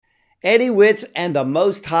Eddie Witz and the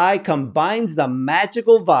Most High combines the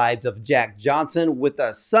magical vibes of Jack Johnson with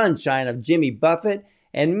the sunshine of Jimmy Buffett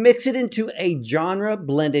and mix it into a genre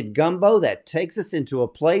blended gumbo that takes us into a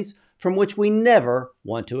place from which we never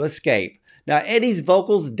want to escape. Now, Eddie's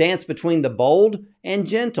vocals dance between the bold and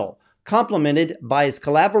gentle, complemented by his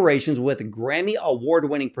collaborations with Grammy award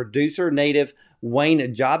winning producer native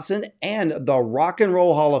Wayne Jobson and the Rock and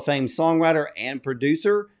Roll Hall of Fame songwriter and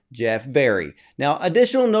producer Jeff Berry. Now,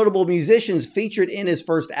 additional notable musicians featured in his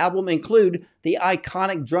first album include the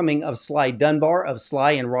iconic drumming of Sly Dunbar of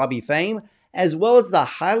Sly and Robbie fame, as well as the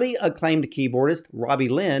highly acclaimed keyboardist Robbie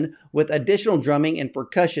Lynn, with additional drumming and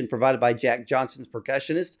percussion provided by Jack Johnson's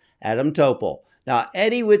percussionist Adam Topol. Now,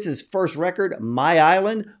 Eddie Witz's first record, My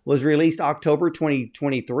Island, was released October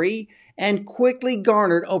 2023 and quickly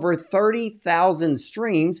garnered over 30,000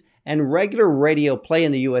 streams and regular radio play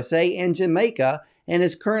in the USA and Jamaica, and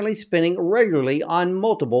is currently spinning regularly on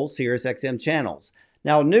multiple SiriusXM channels.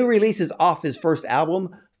 Now, new releases off his first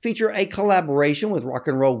album feature a collaboration with rock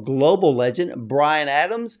and roll global legend Bryan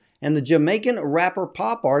Adams and the Jamaican rapper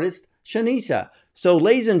pop artist Shanisa. So,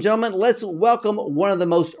 ladies and gentlemen, let's welcome one of the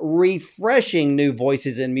most refreshing new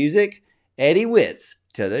voices in music, Eddie Witz,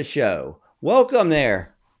 to the show. Welcome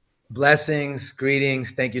there. Blessings,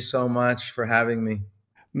 greetings. Thank you so much for having me.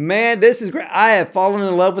 Man, this is great. I have fallen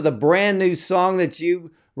in love with a brand new song that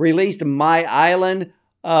you released, My Island.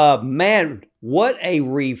 Man, what a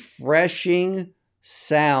refreshing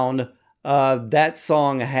sound that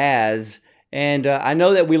song has. And I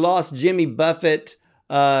know that we lost Jimmy Buffett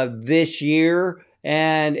this year.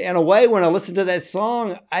 And in a way, when I listen to that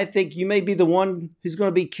song, I think you may be the one who's going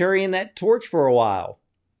to be carrying that torch for a while.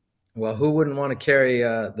 Well, who wouldn't want to carry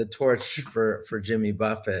the torch for Jimmy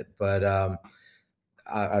Buffett? But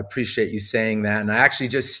I appreciate you saying that. And I actually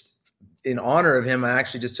just, in honor of him, I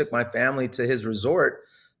actually just took my family to his resort,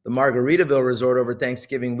 the Margaritaville Resort, over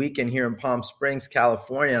Thanksgiving weekend here in Palm Springs,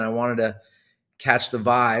 California. And I wanted to catch the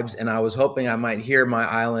vibes. And I was hoping I might hear My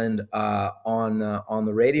Island on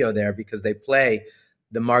the radio there, because they play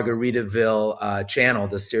the Margaritaville channel,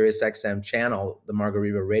 the SiriusXM channel, the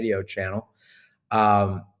Margaritaville radio channel.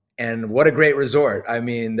 And what a great resort. I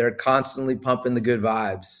mean, they're constantly pumping the good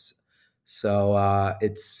vibes. So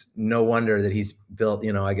it's no wonder that he's built,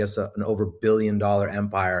 I guess an over $1 billion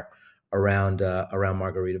empire around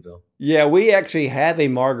Margaritaville. Yeah, we actually have a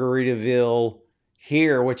Margaritaville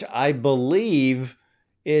here, which I believe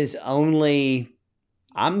is only,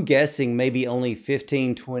 I'm guessing maybe only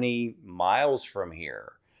 15, 20 miles from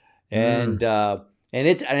here. And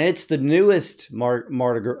it's the newest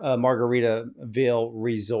Margaritaville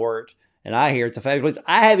resort. And I hear it's a fabulous place.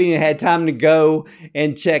 I haven't even had time to go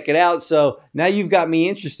and check it out. So now you've got me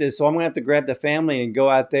interested. So I'm going to have to grab the family and go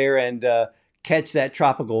out there and catch that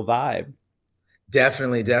tropical vibe.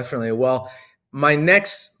 Definitely. Well, my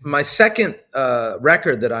second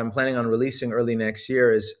record that I'm planning on releasing early next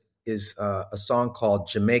year is a song called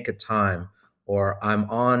Jamaica Time, or I'm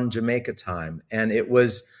on Jamaica Time. And it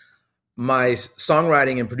was my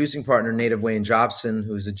songwriting and producing partner, native Wayne Jobson,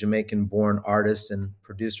 who's a Jamaican-born artist and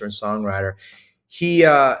producer and songwriter. He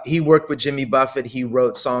worked with Jimmy Buffett. He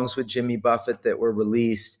wrote songs with Jimmy Buffett that were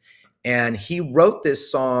released. And he wrote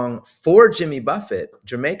this song for Jimmy Buffett,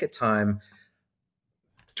 Jamaica Time,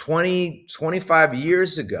 25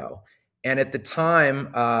 years ago. And at the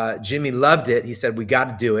time, Jimmy loved it. He said, "We got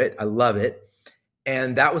to do it. I love it."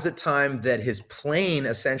 And that was a time that his plane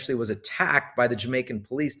essentially was attacked by the Jamaican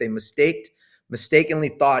police. They mistakenly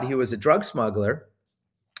thought he was a drug smuggler.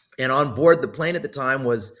 And on board the plane at the time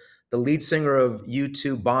was the lead singer of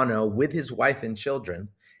U2, Bono, with his wife and children,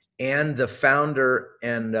 and the founder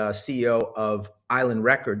and CEO of Island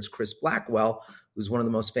Records, Chris Blackwell, who's one of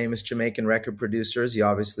the most famous Jamaican record producers. He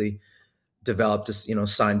obviously developed,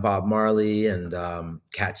 signed Bob Marley and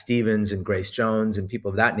Cat Stevens and Grace Jones and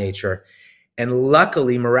people of that nature. And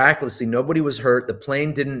luckily, miraculously, nobody was hurt. The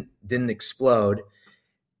plane didn't explode.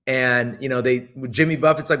 And, Jimmy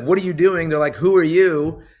Buffett's like, "What are you doing?" They're like, "Who are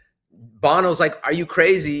you?" Bono's like, "Are you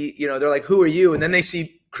crazy?" They're like, "Who are you?" And then they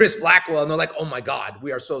see Chris Blackwell and they're like, "Oh my God,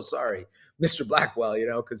 we are so sorry, Mr. Blackwell,"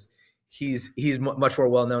 because he's much more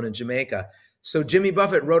well-known in Jamaica. So Jimmy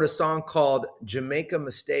Buffett wrote a song called Jamaica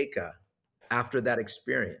Mistake-a after that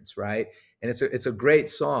experience, right? And it's a great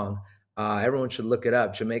song. Everyone should look it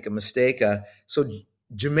up, Jamaica Mistake-a. So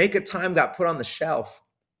Jamaica Time got put on the shelf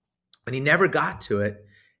and he never got to it.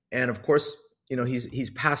 And of course,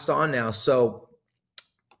 he's passed on now. So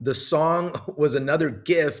the song was another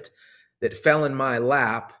gift that fell in my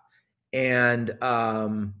lap. And,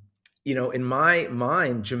 in my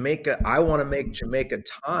mind, Jamaica, I want to make Jamaica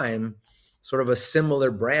Time sort of a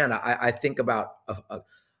similar brand. I think about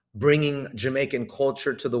bringing Jamaican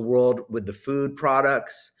culture to the world with the food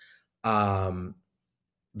products,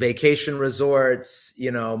 vacation resorts,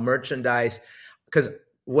 merchandise. Because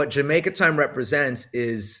what Jamaica Time represents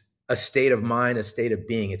is a state of mind, a state of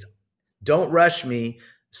being. It's don't rush me,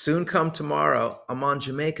 soon come tomorrow, I'm on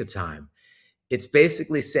Jamaica Time. It's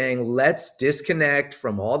basically saying, let's disconnect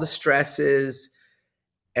from all the stresses,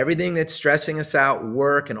 everything that's stressing us out,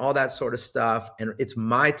 work and all that sort of stuff. And it's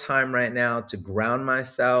my time right now to ground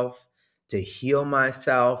myself, to heal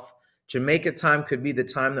myself. Jamaica Time could be the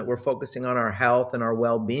time that we're focusing on our health and our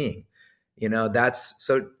well-being.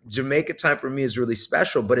 So Jamaica Time for me is really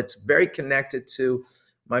special, but it's very connected to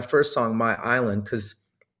my first song, My Island, because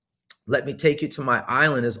Let Me Take You to My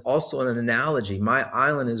Island is also an analogy. My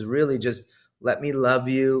island is really just, let me love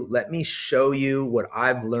you. Let me show you what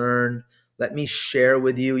I've learned. Let me share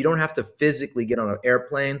with you. You don't have to physically get on an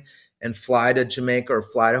airplane and fly to Jamaica or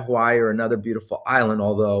fly to Hawaii or another beautiful island,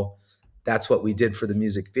 although that's what we did for the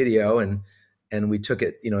music video. And we took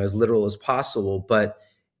it, as literal as possible. But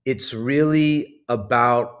it's really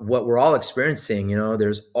about what we're all experiencing.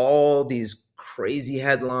 There's all these crazy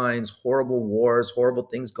headlines, horrible wars, horrible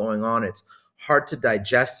things going on. It's hard to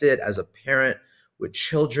digest it as a parent with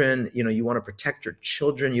children. You want to protect your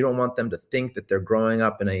children. You don't want them to think that they're growing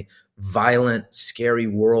up in a violent, scary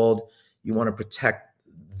world. You want to protect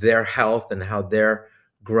their health and how they're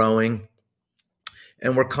growing.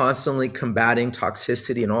 And we're constantly combating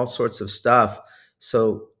toxicity and all sorts of stuff.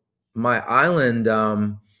 So My Island,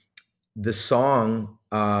 the song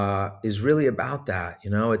is really about that.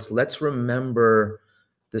 It's let's remember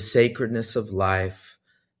the sacredness of life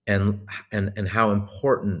and how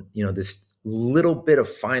important, this little bit of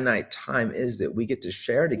finite time is that we get to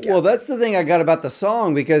share together. Well, that's the thing I got about the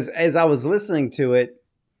song, because as I was listening to it,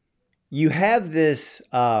 you have this,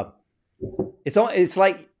 it's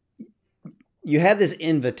like you have this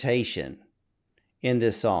invitation in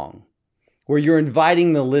this song where you're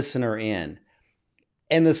inviting the listener in.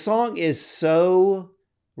 And the song is so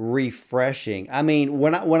refreshing. I mean,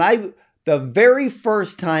 the very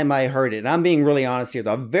first time I heard it, and I'm being really honest here,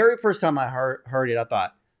 the very first time I heard it, I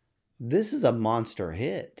thought, this is a monster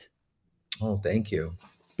hit. Oh, thank you.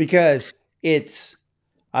 Because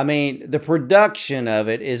the production of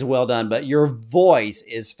it is well done, but your voice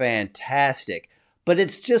is fantastic. But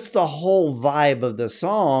it's just the whole vibe of the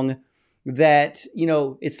song that,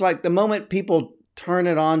 it's like the moment people turn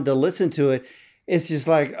it on to listen to it, it's just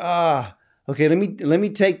like, okay, let me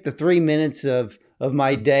take the 3 minutes of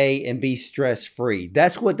my day and be stress free.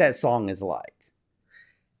 That's what that song is like.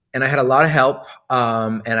 And I had a lot of help.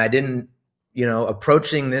 And I didn't,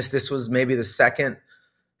 approaching this was maybe the second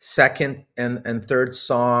and third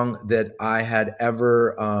song that I had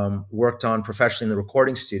ever worked on professionally in the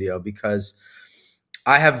recording studio, because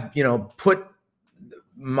I have, put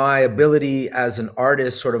my ability as an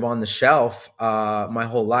artist sort of on the shelf my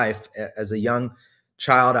whole life. As a young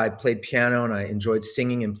child, I played piano and I enjoyed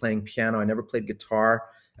singing and playing piano. I never played guitar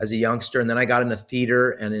as a youngster. And then I got into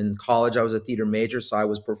theater, and in college I was a theater major. So I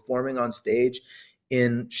was performing on stage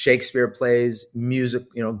in Shakespeare plays, music,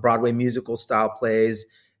 Broadway musical style plays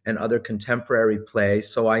and other contemporary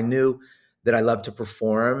plays. So I knew that I loved to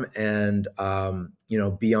perform and,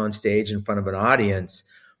 be on stage in front of an audience.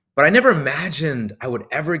 But I never imagined I would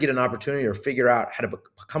ever get an opportunity or figure out how to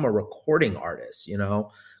become a recording artist,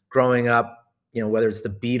 growing up, whether it's the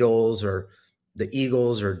Beatles or the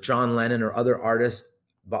Eagles or John Lennon or other artists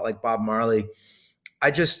like Bob Marley.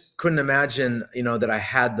 I just couldn't imagine, that I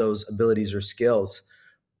had those abilities or skills.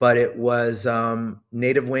 But it was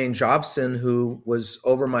native Wayne Jobson who was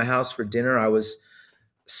over my house for dinner. I was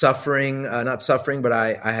not suffering, but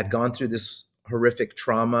I had gone through this horrific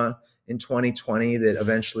trauma in 2020 that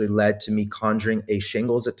eventually led to me conjuring a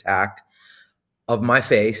shingles attack of my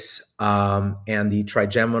face, and the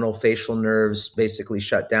trigeminal facial nerves basically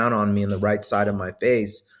shut down on me, and the right side of my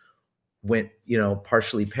face went,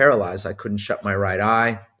 partially paralyzed. I couldn't shut my right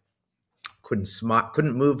eye,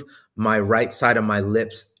 couldn't move my right side of my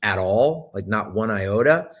lips at all, like not one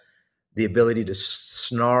iota. The ability to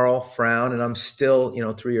snarl, frown, and I'm still,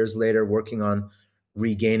 3 years later working on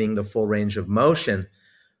regaining the full range of motion.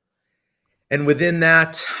 And within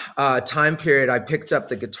that time period, I picked up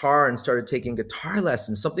the guitar and started taking guitar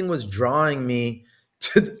lessons. Something was drawing me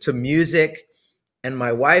to music. And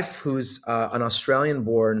my wife, who's an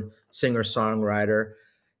Australian-born singer-songwriter,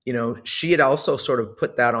 she had also sort of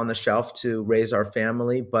put that on the shelf to raise our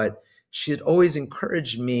family, but she had always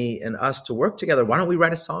encouraged me and us to work together. Why don't we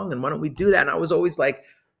write a song and why don't we do that? And I was always like,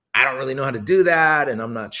 I don't really know how to do that, and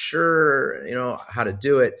I'm not sure, how to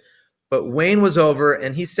do it. But Wayne was over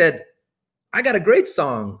and he said, I got a great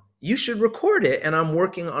song. you should record it. And I'm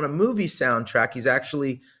working on a movie soundtrack. He's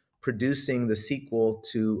actually producing the sequel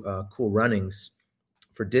to Cool Runnings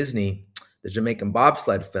for Disney, the Jamaican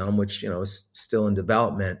bobsled film, which, is still in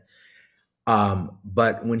development.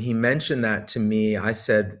 But when he mentioned that to me, I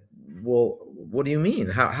said, well, what do you mean?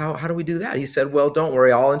 How do we do that? He said, well, don't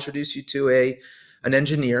worry. I'll introduce you to an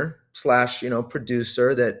engineer /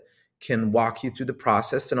 producer that can walk you through the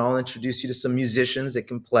process, and I'll introduce you to some musicians that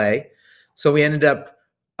can play. So we ended up,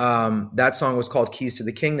 that song was called Keys to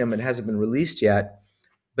the Kingdom. It hasn't been released yet,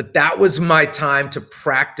 but that was my time to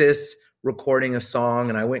practice recording a song,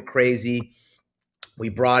 and I went crazy. We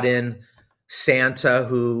brought in Santa,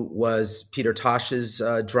 who was Peter Tosh's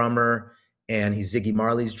drummer, and he's Ziggy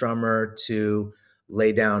Marley's drummer, to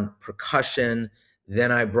lay down percussion.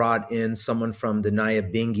 Then I brought in someone from the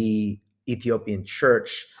Nyabingi Ethiopian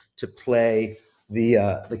church to play the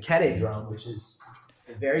kete drum, which is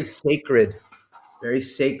a very sacred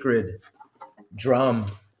drum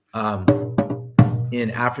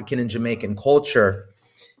in African and Jamaican culture.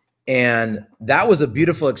 And that was a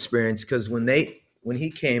beautiful experience, because when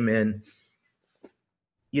he came in,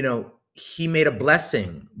 he made a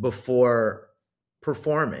blessing before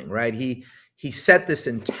performing, right? He set this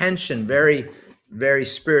intention very, very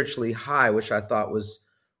spiritually high, which I thought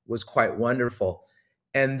was quite wonderful.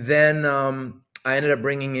 And then I ended up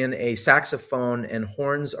bringing in a saxophone and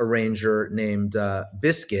horns arranger named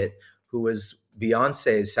Biscuit, who was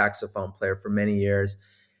Beyonce's saxophone player for many years.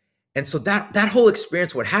 And so that whole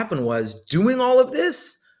experience, what happened was, doing all of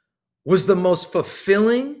this was the most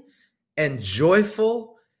fulfilling and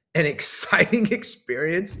joyful and exciting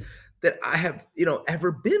experience that I have,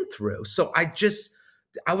 ever been through. So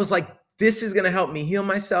I was like, this is going to help me heal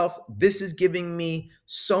myself. This is giving me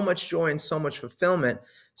so much joy and so much fulfillment.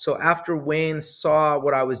 So after Wayne saw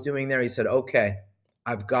what I was doing there, he said, okay,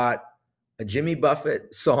 I've got a Jimmy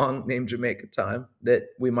Buffett song named Jamaica Time that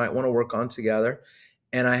we might want to work on together.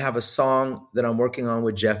 And I have a song that I'm working on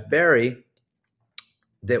with Jeff Berry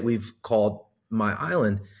that we've called My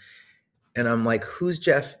Island. And I'm like, who's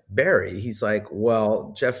Jeff Berry? He's like,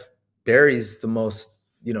 well, Jeff Berry's the most,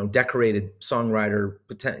 decorated songwriter,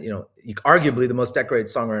 arguably the most decorated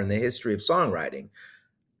songwriter in the history of songwriting.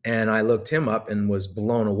 And I looked him up and was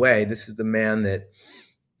blown away. This is the man that,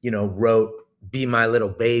 wrote Be My Little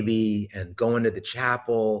Baby and Going to the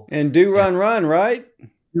Chapel. And Do Run Run, right?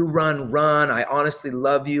 Do Run Run, I Honestly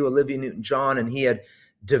Love You, Olivia Newton-John. And he had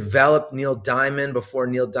developed Neil Diamond before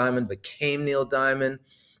Neil Diamond became Neil Diamond.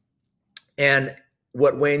 And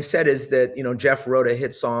what Wayne said is that, Jeff wrote a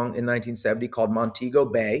hit song in 1970 called Montego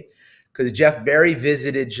Bay, because Jeff Berry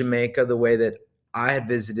visited Jamaica the way that I had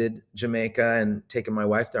visited Jamaica and taken my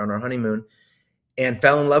wife there on our honeymoon, and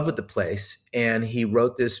fell in love with the place. And he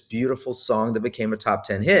wrote this beautiful song that became a top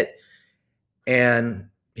 10 hit. And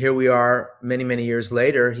here we are many, many years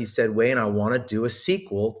later. He said, Wayne, I want to do a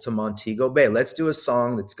sequel to Montego Bay. Let's do a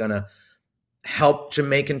song that's going to help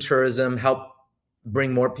Jamaican tourism, help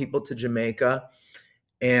bring more people to Jamaica.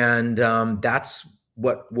 And that's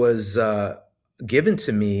what was given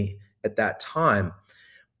to me at that time.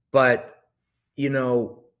 But,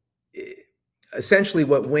 essentially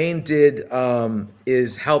what Wayne did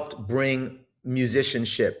is helped bring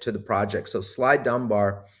musicianship to the project. So Sly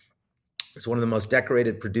Dunbar is one of the most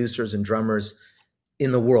decorated producers and drummers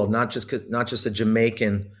in the world, not just a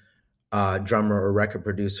Jamaican drummer or record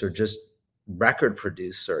producer, just record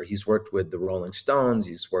producer. He's worked with the Rolling Stones.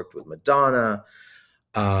 He's worked with Madonna.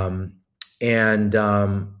 So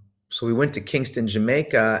we went to Kingston,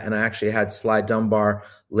 Jamaica, and I actually had Sly Dunbar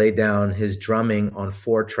lay down his drumming on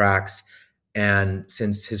 4 tracks. And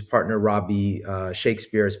since his partner, Robbie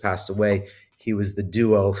Shakespeare, has passed away, he was the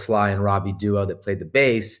duo, Sly and Robbie duo, that played the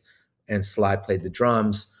bass, and Sly played the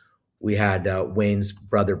drums. We had Wayne's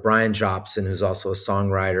brother, Brian Jobson, who's also a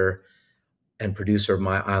songwriter and producer of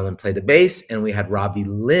My Island, play the bass. And we had Robbie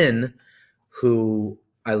Lynn, who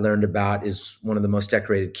I learned about is one of the most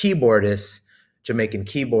decorated keyboardists, Jamaican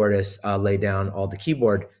keyboardists, lay down all the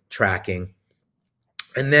keyboard tracking.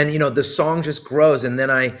 And then, the song just grows. And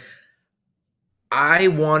then I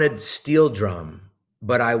wanted steel drum,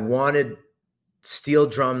 but I wanted steel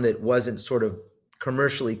drum that wasn't sort of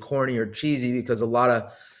commercially corny or cheesy, because a lot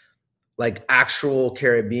of like actual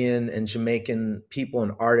Caribbean and Jamaican people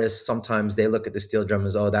and artists, sometimes they look at the steel drum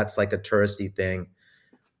as, oh, that's like a touristy thing,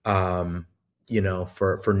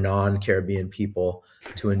 for non-Caribbean people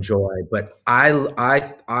to enjoy. But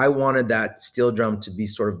I wanted that steel drum to be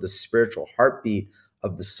sort of the spiritual heartbeat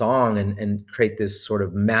of the song and create this sort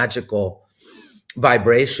of magical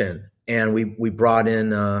vibration. And we brought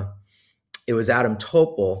in, it was Adam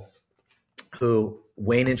Topol, who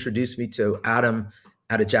Wayne introduced me to. Adam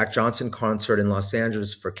at a Jack Johnson concert in Los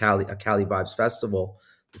Angeles for a Cali Vibes Festival.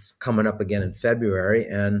 It's coming up again in February.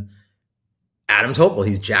 And Adam Topol,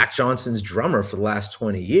 he's Jack Johnson's drummer for the last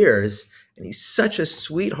 20 years. And he's such a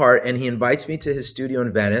sweetheart. And he invites me to his studio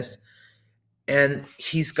in Venice. And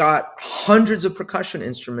he's got hundreds of percussion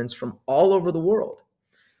instruments from all over the world.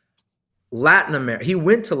 Latin America, he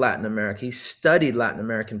went to Latin America. He studied Latin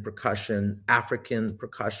American percussion, African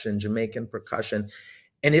percussion, Jamaican percussion.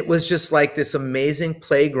 And it was just like this amazing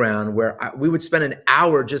playground where we would spend an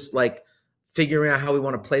hour just like figuring out how we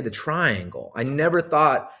want to play the triangle. I never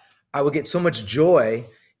thought I would get so much joy,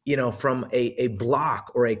 from a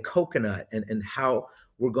block or a coconut and how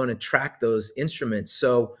we're going to track those instruments.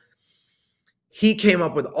 So he came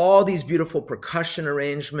up with all these beautiful percussion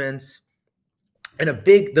arrangements. And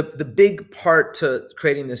the big part to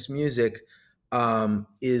creating this music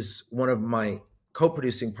is one of my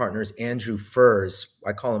co-producing partners, Andrew Furs.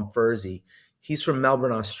 I call him Fursy. He's from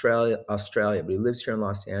Melbourne, Australia, but he lives here in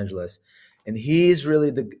Los Angeles. And he's really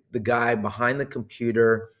the guy behind the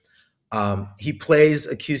computer. He plays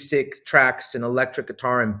acoustic tracks and electric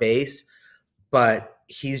guitar and bass, but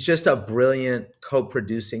he's just a brilliant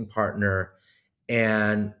co-producing partner.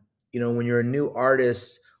 And, when you're a new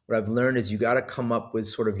artist, what I've learned is you got to come up with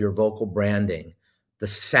sort of your vocal branding, the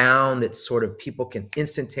sound that sort of people can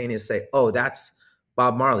instantaneously say, oh, that's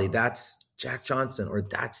Bob Marley, that's Jack Johnson, or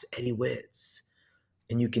that's Eddie Witz.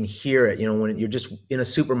 And you can hear it, when you're just in a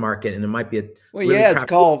supermarket and it might be it's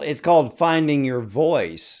called finding your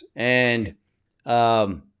voice. And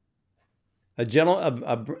a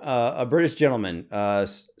British gentleman,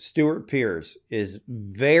 Stuart Pearce, is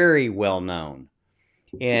very well known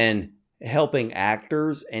in helping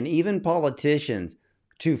actors and even politicians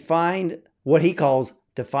to find what he calls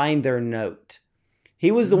to find their note.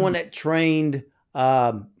 He was the one that trained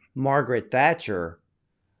Margaret Thatcher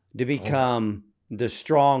to become the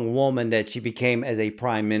strong woman that she became as a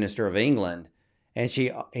prime minister of England. And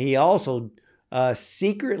he also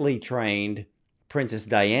secretly trained Princess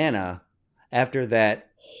Diana after that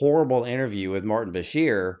horrible interview with Martin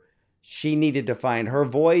Bashir. She needed to find her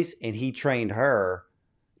voice, and he trained her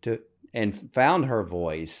and found her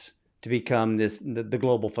voice to become the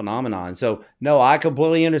global phenomenon. So no, I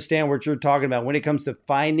completely understand what you're talking about when it comes to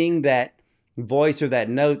finding that voice or that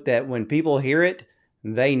note that when people hear it,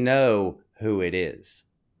 they know who it is.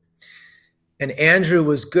 And Andrew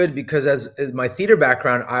was good because as my theater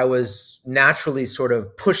background, I was naturally sort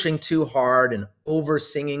of pushing too hard and over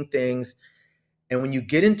singing things. And when you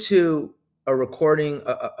get into a recording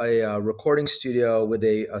studio with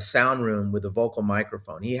a sound room with a vocal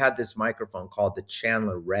microphone, he had this microphone called the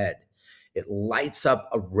Chandler Red. It lights up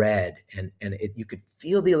a red, and you could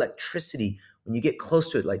feel the electricity when you get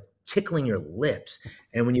close to it, like tickling your lips.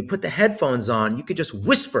 And when you put the headphones on, you could just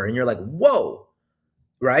whisper and you're like, whoa,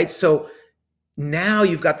 right? So now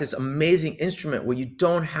you've got this amazing instrument where you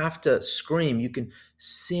don't have to scream. You can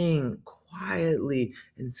sing quietly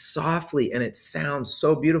and softly, and it sounds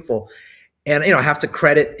so beautiful. And, I have to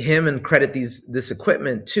credit him and credit this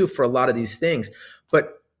equipment too for a lot of these things.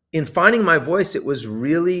 But in finding my voice, it was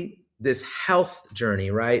really this health journey,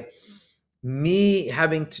 right? Me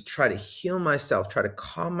having to try to heal myself, try to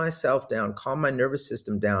calm myself down, calm my nervous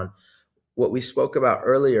system down. What we spoke about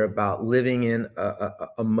earlier about living in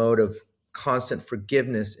a mode of constant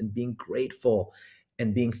forgiveness and being grateful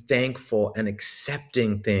and being thankful and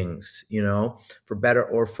accepting things, for better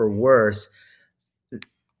or for worse.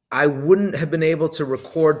 I wouldn't have been able to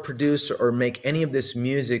record, produce, or make any of this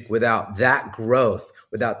music without that growth,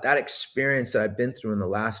 without that experience that I've been through in the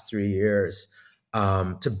last 3 years,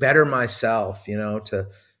 to better myself, to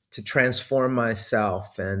transform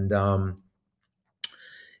myself. And, a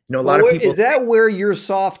lot of people. Is that where your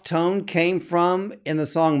soft tone came from in the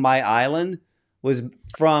song My Island? Was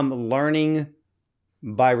from learning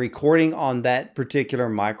by recording on that particular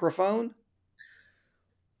microphone?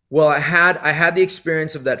 Well, I had the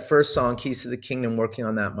experience of that first song, Keys to the Kingdom, working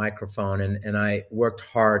on that microphone. And I worked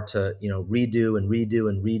hard to,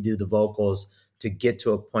 redo the vocals to get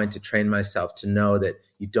to a point to train myself to know that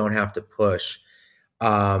you don't have to push.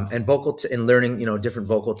 And learning, different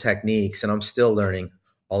vocal techniques. And I'm still learning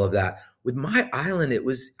all of that. With My Island, it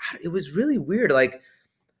was really weird. Like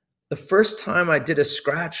the first time I did a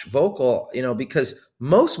scratch vocal, because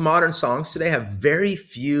most modern songs today have very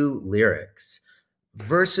few lyrics.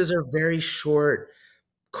 Verses are very short.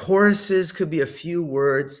 Choruses could be a few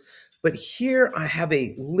words. But here I have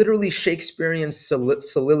a literally Shakespearean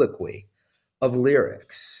soliloquy of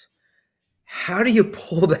lyrics. How do you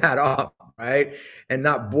pull that off, right? And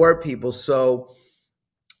not bore people? So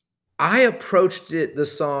I approached the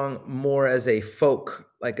song more as a folk,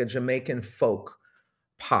 like a Jamaican folk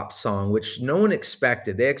pop song, which no one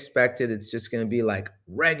expected. They expected it's just going to be like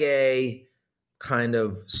reggae kind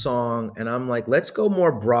of song. And I'm like, let's go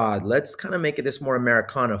more broad. Let's kind of make it this more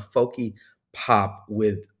Americana, folky pop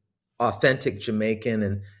with authentic Jamaican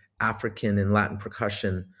and African and Latin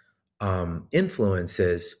percussion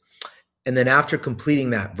influences. And then after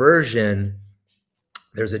completing that version,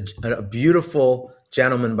 there's a beautiful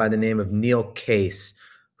gentleman by the name of Neil Case,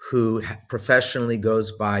 who professionally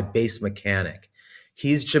goes by Bass Mechanic.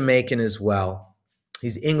 He's Jamaican as well.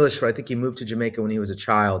 He's English, but I think he moved to Jamaica when he was a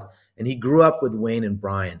child. And he grew up with Wayne and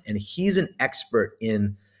Brian. And he's an expert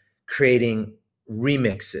in creating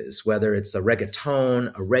remixes, whether it's a reggaeton,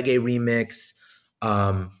 a reggae remix.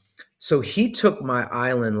 So he took My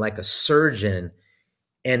Island like a surgeon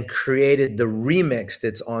and created the remix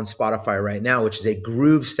that's on Spotify right now, which is a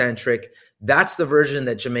groove-centric. That's the version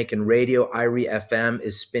that Jamaican radio, IRE FM,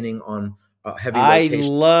 is spinning on heavy rotation. I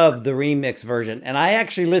love the remix version. And I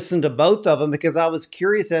actually listened to both of them because I was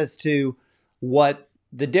curious as to what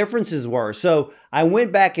the differences were. So I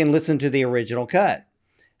went back and listened to the original cut.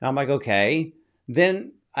 And I'm like, okay.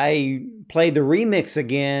 Then I played the remix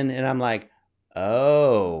again, and I'm like,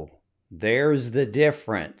 oh, there's the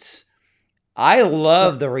difference. I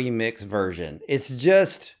love the remix version. It's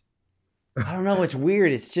just, I don't know, it's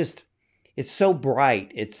weird. It's so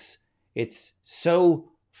bright. It's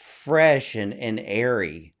so fresh and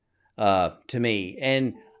airy to me.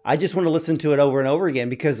 And I just want to listen to it over and over again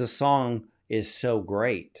because the song is so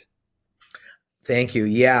great. Thank you.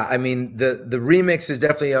 Yeah, I mean, the remix is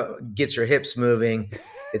definitely gets your hips moving.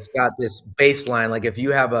 It's got this bass line. Like if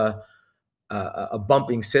you have a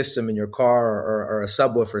bumping system in your car or a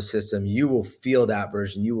subwoofer system, you will feel that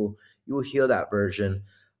version. You will hear that version.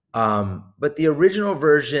 But the original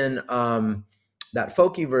version, that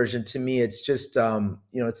folky version, to me, it's just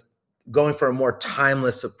it's going for a more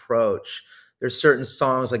timeless approach. There's certain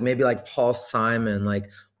songs maybe like Paul Simon, like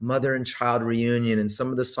Mother and Child Reunion, and some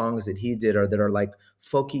of the songs that he did that are like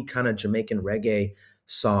folky kind of Jamaican reggae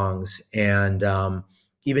songs, and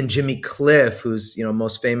even Jimmy Cliff, who's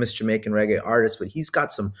most famous Jamaican reggae artist, but he's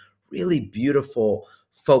got some really beautiful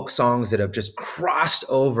folk songs that have just crossed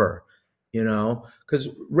over, because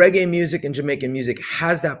reggae music and Jamaican music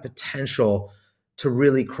has that potential to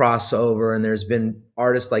really cross over. And there's been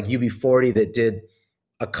artists like UB40 that did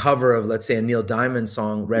a cover of, let's say, a Neil Diamond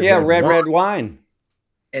song, Red Wine,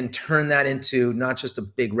 and turn that into not just a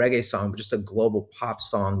big reggae song, but just a global pop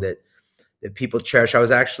song that people cherish. I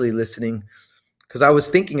was actually listening because I was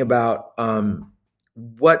thinking about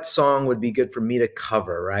what song would be good for me to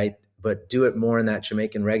cover, right? But do it more in that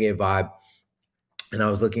Jamaican reggae vibe. And I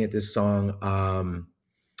was looking at this song.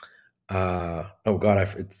 Oh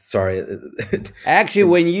God, sorry. Actually,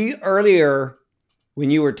 when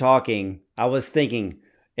you were talking, I was thinking,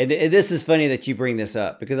 and this is funny that you bring this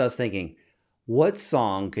up because I was thinking, what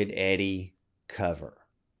song could Eddie cover?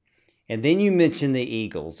 And then you mentioned the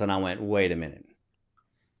Eagles, and I went, wait a minute.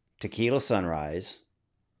 Tequila Sunrise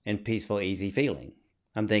and Peaceful Easy Feeling.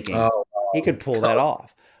 I'm thinking he could pull that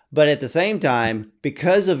off. But at the same time,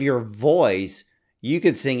 because of your voice, you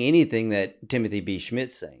could sing anything that Timothy B.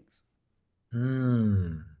 Schmidt sings.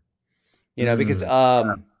 Because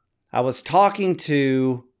I was talking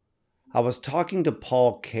to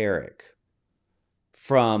Paul Carrick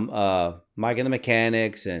from Mike and the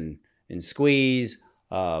Mechanics and Squeeze,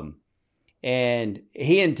 and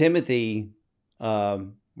he and Timothy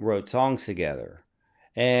wrote songs together.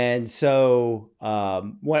 And so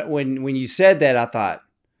when you said that, I thought,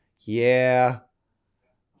 yeah,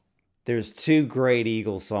 there's two great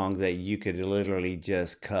Eagles songs that you could literally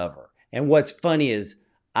just cover. And what's funny is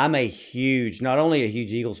I'm not only a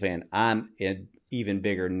huge Eagles fan, I'm an even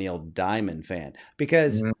bigger Neil Diamond fan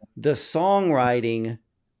because the songwriting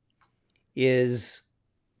is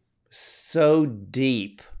so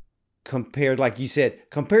deep compared, like you said,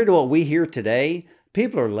 compared to what we hear today.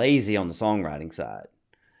 People are lazy on the songwriting side.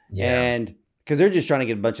 Yeah. And because they're just trying to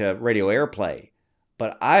get a bunch of radio airplay.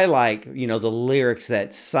 But I like, the lyrics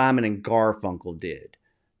that Simon and Garfunkel did,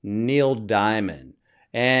 Neil Diamond.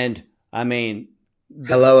 And I mean,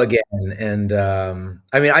 Hello Again. And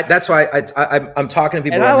that's why I'm talking to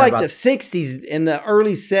people. And I like the 60s and the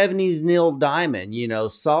early 70s Neil Diamond,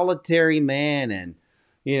 Solitary Man and,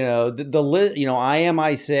 the list, I Am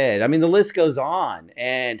I Said. I mean, the list goes on.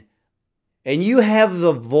 And you have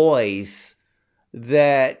the voice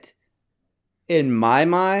that, in my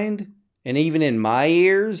mind and even in my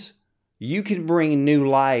ears, you can bring new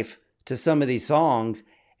life to some of these songs.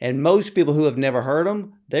 And most people who have never heard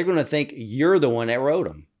them, they're going to think you're the one that wrote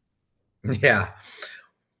them. Yeah.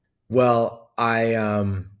 Well,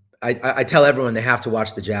 I tell everyone they have to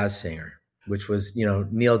watch The Jazz Singer. which was,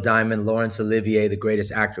 Neil Diamond, Laurence Olivier, the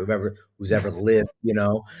greatest actor who's ever lived,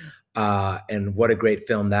 and what a great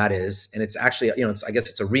film that is. And it's actually, I guess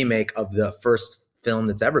it's a remake of the first film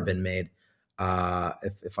that's ever been made,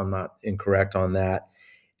 if I'm not incorrect on that.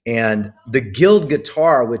 And the Guild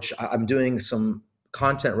guitar, which I'm doing some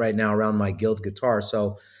content right now around my Guild guitar.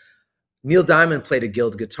 So Neil Diamond played a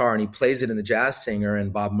Guild guitar, and he plays it in The Jazz Singer,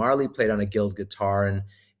 and Bob Marley played on a Guild guitar. And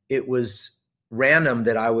it was random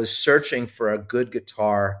that I was searching for a good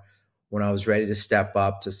guitar when I was ready to step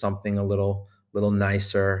up to something a little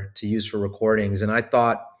nicer to use for recordings. And I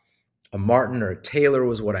thought a Martin or a Taylor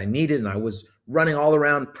was what I needed. And I was running all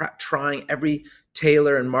around trying every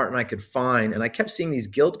Taylor and Martin I could find. And I kept seeing these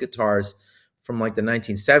Guild guitars from like the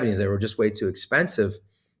 1970s. They were just way too expensive.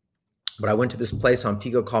 But I went to this place on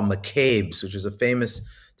Pico called McCabe's, which is a famous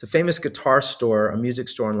guitar store, a music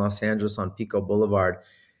store in Los Angeles on Pico Boulevard.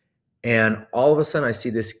 And all of a sudden I see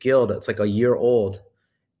this Guild that's like a year old.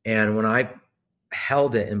 And when I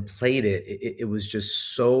held it and played it, it was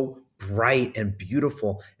just so bright and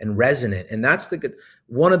beautiful and resonant. And that's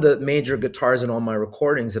one of the major guitars in all my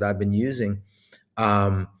recordings that I've been using.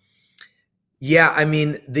 Yeah, I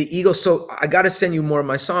mean, the Eagles. So I got to send you more of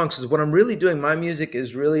my songs, because what I'm really doing, my music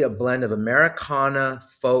is really a blend of Americana,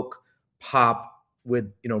 folk, pop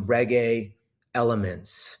with, reggae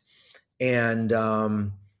elements. And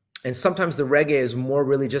sometimes the reggae is more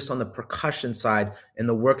really just on the percussion side, and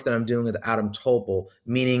the work that I'm doing with Adam Topol,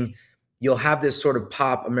 meaning you'll have this sort of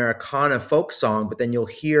pop Americana folk song, but then you'll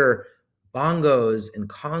hear bongos and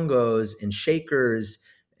congos and shakers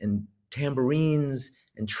and tambourines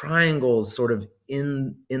and triangles sort of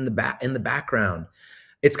in the background.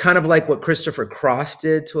 It's kind of like what Christopher Cross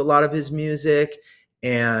did to a lot of his music,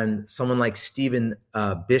 and someone like Stephen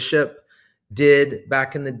Bishop did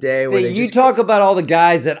back in the day. Where you talk about all the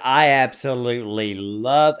guys that I absolutely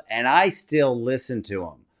love, and I still listen to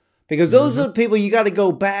them, because those are the people you got to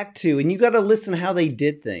go back to, and you got to listen how they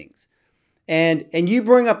did things. And you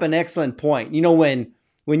bring up an excellent point. When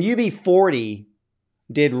UB40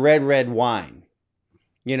 did Red Red Wine,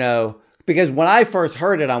 because when I first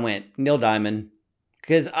heard it, I went, Neil Diamond,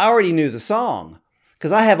 because I already knew the song,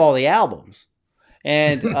 because I have all the albums.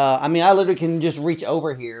 And I literally can just reach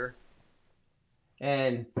over here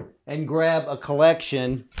and grab a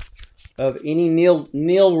collection of any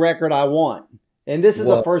Neil record I want. And this is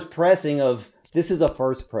the first pressing.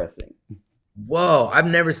 Whoa, I've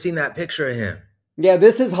never seen that picture of him. Yeah,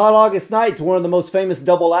 this is Hot August Nights, one of the most famous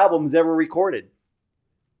double albums ever recorded.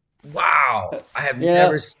 Wow, I have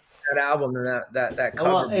never seen that album and that cover.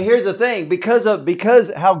 Well, and here's the thing,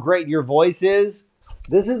 because how great your voice is,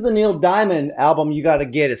 this is the Neil Diamond album you got to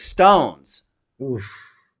get is Stones. Oof.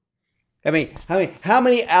 How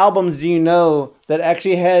many albums do you know that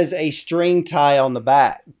actually has a string tie on the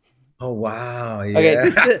back? Oh wow!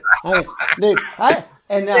 Yeah. Okay, dude.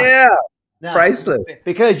 Now, priceless.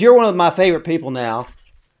 Because you're one of my favorite people now.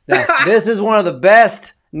 Now, this is one of the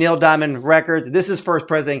best Neil Diamond records. This is first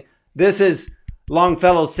pressing. This is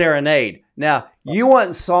Longfellow's Serenade. Now, you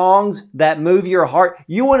want songs that move your heart.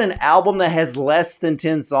 You want an album that has less than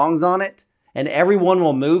 10 songs on it, and everyone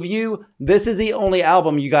will move you. This is the only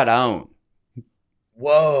album you got to own.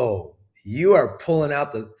 Whoa, you are pulling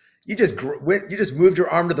out you just moved your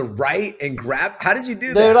arm to the right and grabbed. How did you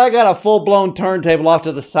do that? Dude, I got a full-blown turntable off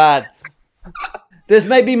to the side. This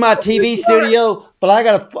may be my TV studio, but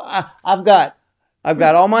I've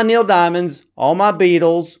got all my Neil Diamonds, all my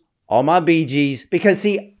Beatles, all my Bee Gees, because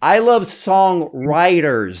see, I love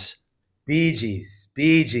songwriters. Bee Gees.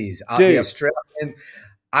 The Australian.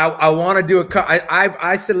 I want to do a cover.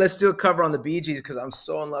 I said, let's do a cover on the Bee Gees because I'm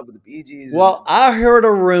so in love with the Bee Gees. Well, I heard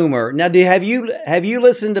a rumor. Now, have you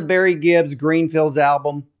listened to Barry Gibb's Greenfield's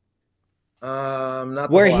album? Not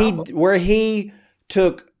the where he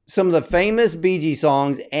took some of the famous Bee Gees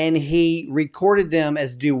songs and he recorded them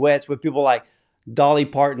as duets with people like Dolly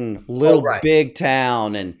Parton, Little Big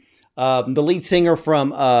Town, and the lead singer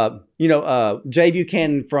from Jay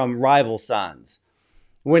Buchanan from Rival Sons.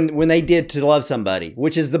 When they did To Love Somebody,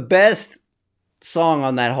 which is the best song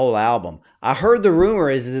on that whole album. I heard the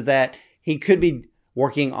rumor is that he could be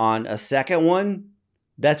working on a second one.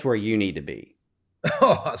 That's where you need to be.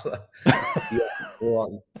 Yeah,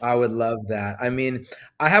 well, I would love that. I mean,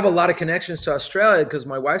 I have a lot of connections to Australia because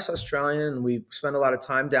my wife's Australian and we spend a lot of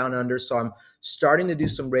time down under. So I'm starting to do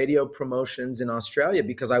some radio promotions in Australia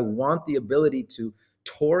because I want the ability to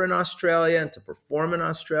tour in Australia and to perform in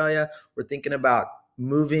Australia. We're thinking about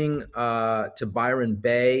moving to Byron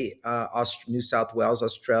Bay, New South Wales,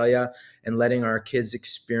 Australia, and letting our kids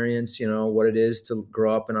experience, what it is to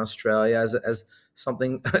grow up in Australia as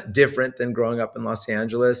something different than growing up in Los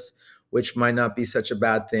Angeles. which might not be such a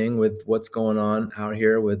bad thing with what's going on out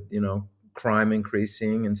here with, crime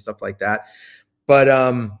increasing and stuff like that. But,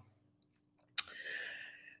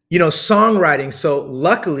 songwriting. So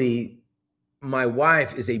luckily, my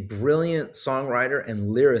wife is a brilliant songwriter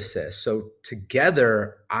and lyricist. So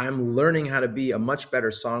together, I'm learning how to be a much better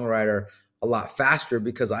songwriter a lot faster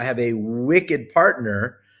because I have a wicked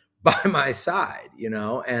partner by my side,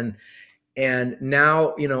 and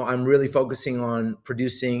now, I'm really focusing on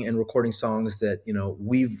producing and recording songs that,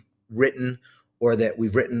 we've written or that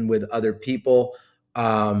we've written with other people.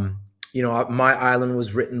 My Island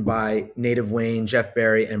was written by Native Wayne, Jeff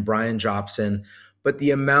Berry, and Brian Jobson. But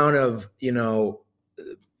the amount of,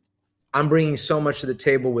 I'm bringing so much to the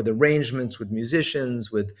table with arrangements, with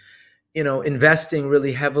musicians, with, investing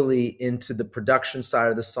really heavily into the production side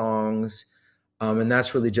of the songs. And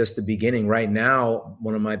that's really just the beginning. Right now,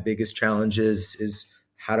 one of my biggest challenges is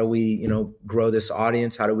how do we, grow this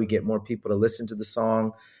audience? How do we get more people to listen to the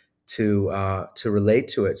song, to relate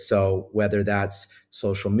to it? So whether that's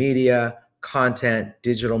social media, content,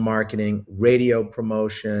 digital marketing, radio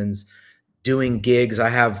promotions, doing gigs. I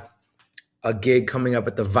have a gig coming up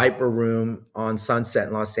at the Viper Room on Sunset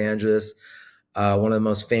in Los Angeles, one of the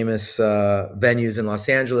most famous venues in Los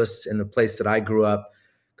Angeles, in the place that I grew up.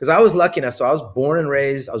 Because I was lucky enough. So I was born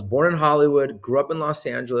in Hollywood, grew up in Los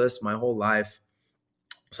Angeles my whole life.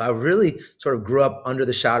 So I really sort of grew up under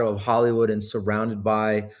the shadow of Hollywood and surrounded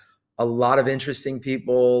by a lot of interesting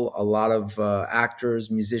people, a lot of actors,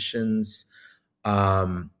 musicians.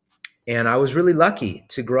 And I was really lucky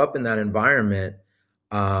to grow up in that environment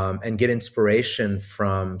and get inspiration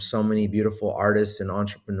from so many beautiful artists and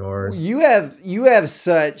entrepreneurs.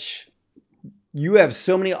 You have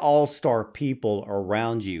so many all-star people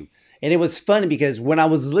around you. And it was funny because when I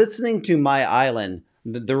was listening to My Island,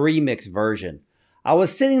 the remix version, I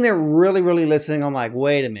was sitting there really, really listening. I'm like,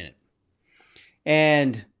 wait a minute.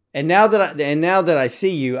 And now that I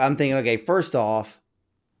see you, I'm thinking, okay, first off,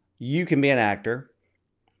 you can be an actor.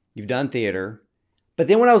 You've done theater. But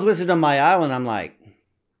then when I was listening to My Island, I'm like,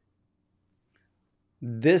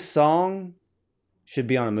 this song should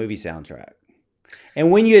be on a movie soundtrack.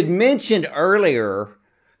 And when you had mentioned earlier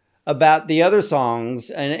about the other songs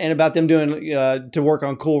and about them doing to work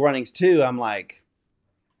on Cool Runnings too, I'm like,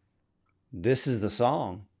 this is the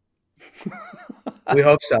song. We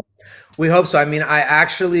hope so. We hope so. I mean, I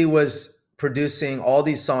actually was producing all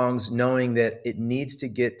these songs knowing that it needs to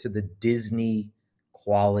get to the Disney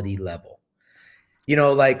quality level.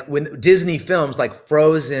 Like when Disney films like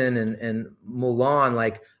Frozen and Mulan,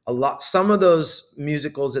 like some of those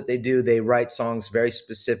musicals that they do, they write songs very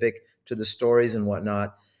specific to the stories and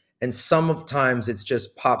whatnot. And sometimes it's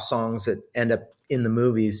just pop songs that end up in the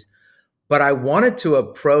movies. But I wanted to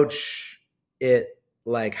approach it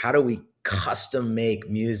like, how do we custom make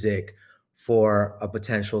music for a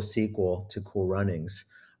potential sequel to Cool Runnings?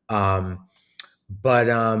 I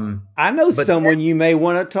know someone you may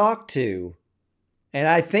want to talk to, and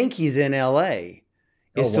I think he's in LA,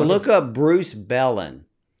 is to look up Bruce Bellin.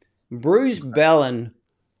 Bruce Bellin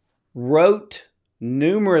wrote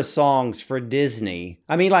numerous songs for Disney.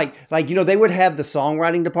 I mean, like they would have the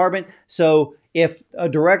songwriting department. So if a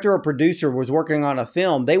director or producer was working on a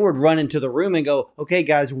film, they would run into the room and go, okay,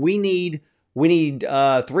 guys, we need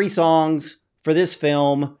 3 songs for this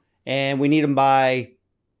film, and we need them by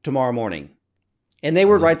tomorrow morning. And they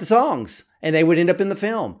would write the songs, and they would end up in the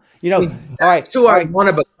film. All right. So I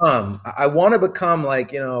want to become. I want to become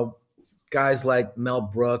like, guys like Mel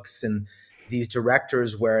Brooks and these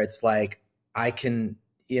directors where it's like I can,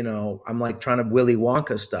 I'm like trying to Willy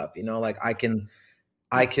Wonka stuff. Like I'd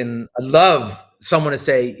love someone to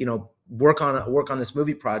say, work on this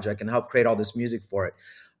movie project and help create all this music for it.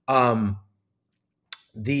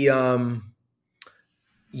 There's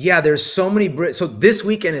so many. So this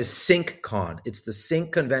weekend is SyncCon. It's the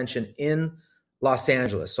Sync convention in Los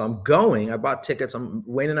Angeles. So I'm going. I bought tickets.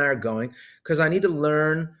 Wayne and I are going because I need to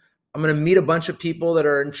learn. I'm going to meet a bunch of people that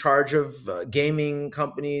are in charge of gaming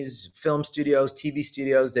companies, film studios, TV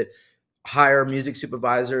studios that hire music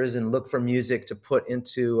supervisors and look for music to put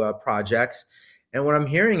into projects. And what I'm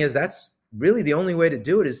hearing is that's really the only way to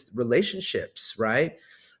do it is relationships, right?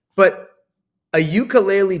 But a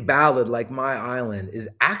ukulele ballad like My Island is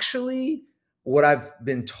actually what I've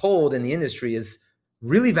been told in the industry is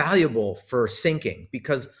really valuable for syncing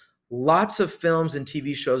because lots of films and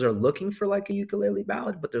TV shows are looking for like a ukulele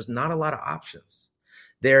ballad, but there's not a lot of options.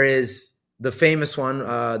 There is the famous one,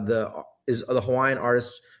 the Hawaiian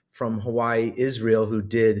artist from Hawaii, Israel, who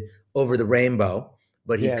did Over the Rainbow,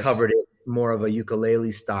 but he covered it more of a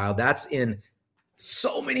ukulele style. That's in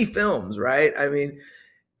so many films, right? I mean,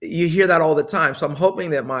 you hear that all the time. So I'm hoping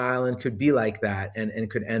that my island could be like that and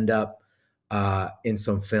could end up in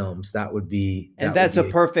some films. And That would that's a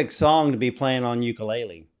be. perfect song to be playing on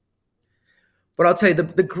ukulele. But I'll tell you,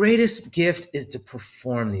 the greatest gift is to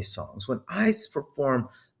perform these songs. When I perform,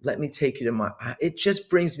 let me take you to my, it just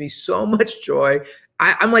brings me so much joy.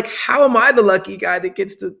 I'm like, how am I the lucky guy that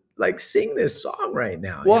gets to like sing this song right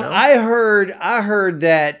now? You Well, know? I heard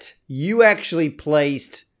that you actually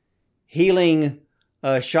placed healing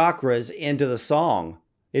chakras into the song.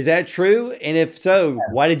 Is that true? And if so,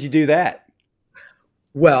 why did you do that?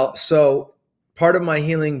 Well, so part of my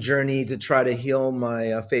healing journey to try to heal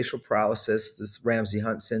my facial paralysis, this Ramsay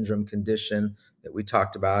Hunt syndrome condition that we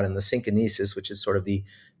talked about, and the synkinesis, which is sort of the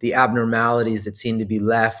abnormalities that seem to be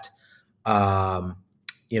left, um,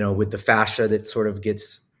 with the fascia that sort of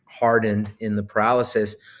gets hardened in the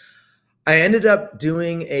paralysis. I ended up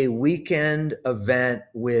doing a weekend event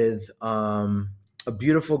with a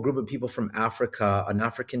beautiful group of people from Africa, an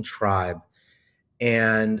African tribe.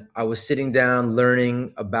 And I was sitting down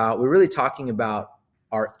learning about, we're really talking about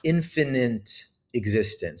our infinite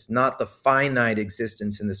existence, not the finite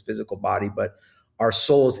existence in this physical body, but our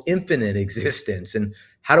soul's infinite existence. And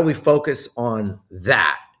how do we focus on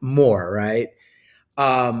that more, right?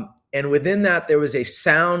 And within that, there was a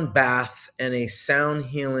sound bath and a sound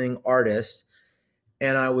healing artist.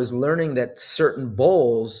 And I was learning that certain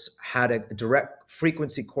bowls had a direct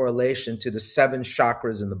frequency correlation to the 7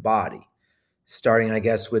 chakras in the body, starting, I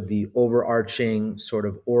guess, with the overarching sort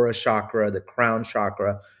of aura chakra, the crown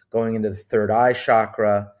chakra, going into the third eye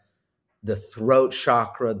chakra, the throat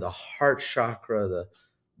chakra, the heart chakra, the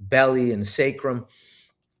belly and sacrum.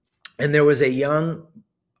 And there was a young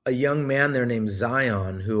man there named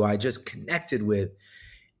Zion who I just connected with.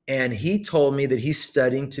 And he told me that he's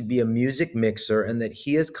studying to be a music mixer and that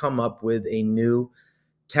he has come up with a new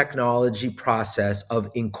technology process of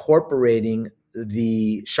incorporating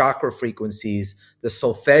the chakra frequencies, the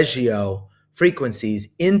solfeggio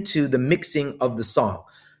frequencies into the mixing of the song.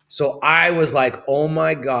 So I was like, oh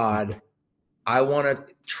my God, I want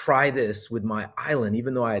to try this with my island,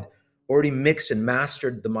 even though I had already mixed and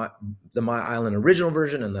mastered the My Island original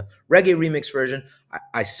version and the reggae remix version.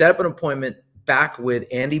 I set up an appointment back with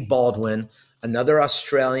Andy Baldwin, another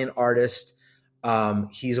Australian artist.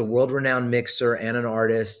 He's a world-renowned mixer and an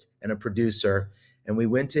artist and a producer. And we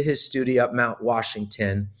went to his studio up Mount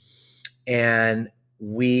Washington, and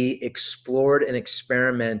we explored and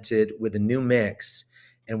experimented with a new mix,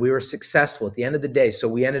 and we were successful at the end of the day. So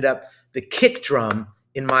we ended up, the kick drum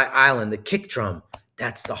in My Island, the kick drum,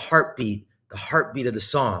 that's the heartbeat of the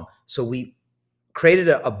song. So we created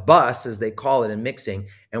a bus, as they call it in mixing,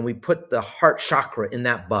 and we put the heart chakra in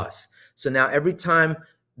that bus. So now every time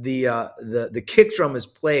the kick drum is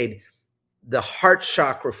played, the heart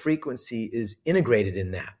chakra frequency is integrated in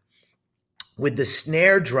that. With the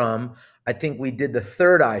snare drum, I think we did the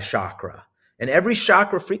third eye chakra. And every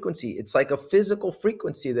chakra frequency, it's like a physical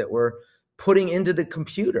frequency that we're putting into the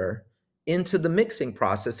computer, into the mixing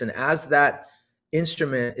process. And as that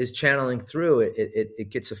instrument is channeling through, it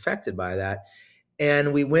gets affected by that.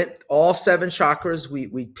 And we went all 7 chakras.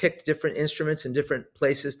 We picked different instruments and different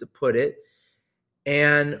places to put it.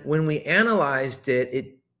 And when we analyzed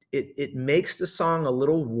it, it makes the song a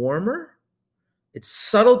little warmer. It's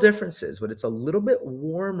subtle differences, but it's a little bit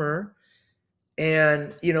warmer.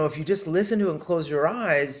 And, if you just listen to it and close your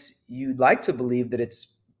eyes, you'd like to believe that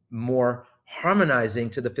it's more harmonizing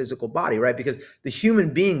to the physical body, right? Because the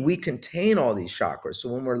human being, we contain all these chakras.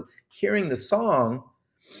 So when we're hearing the song,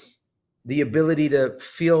 the ability to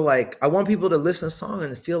feel like, I want people to listen to the song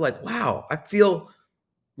and feel like, wow, I feel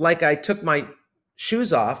like I took my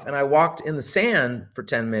shoes off and I walked in the sand for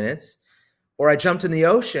 10 minutes, or I jumped in the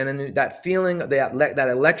ocean, and that feeling, that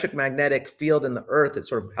electric magnetic field in the earth, it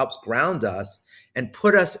sort of helps ground us and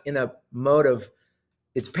put us in a mode of,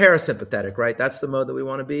 it's parasympathetic, right? That's the mode that we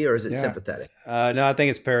want to be, or is it sympathetic? No, I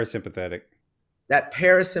think it's parasympathetic. That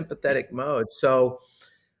parasympathetic mode. So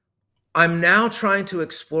I'm now trying to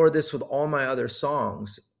explore this with all my other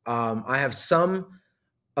songs. I have some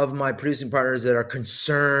of my producing partners that are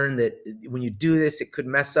concerned that when you do this, it could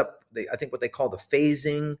mess up, I think what they call the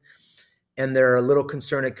phasing. And they're a little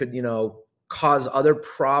concerned it could, cause other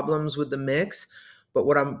problems with the mix. But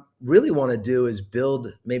what I really want to do is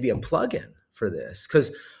build maybe a plugin for this,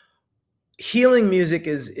 because healing music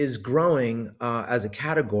is growing as a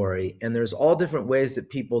category, and there's all different ways that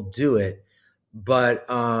people do it. But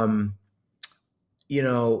up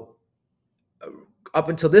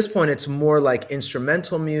until this point, it's more like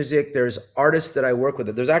instrumental music. There's artists that I work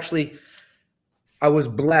with. There's actually, I was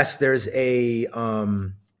blessed. There's a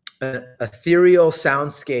an ethereal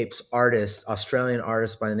soundscapes artist, Australian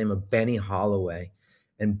artist by the name of Benny Holloway.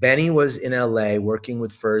 And Benny was in LA working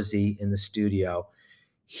with Furzy in the studio.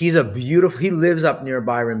 He lives up near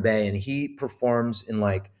Byron Bay, and he performs in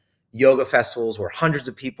like yoga festivals where hundreds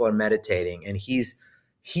of people are meditating. And he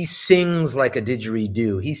sings like a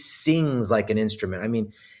didgeridoo. He sings like an instrument. I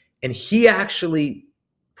mean, and he actually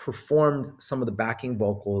performed some of the backing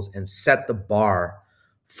vocals and set the bar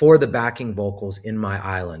for the backing vocals in My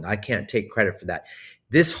Island. I can't take credit for that.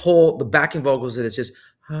 The backing vocals that it's just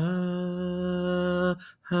ah,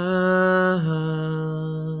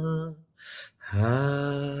 ah,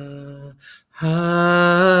 ah,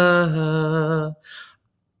 ah.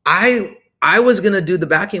 I was gonna do the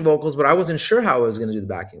backing vocals, but I wasn't sure how I was gonna do the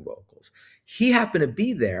backing vocals. He happened to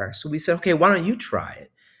be there, so we said, okay, why don't you try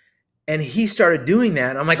it? And he started doing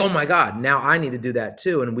that. And I'm like, oh my God, now I need to do that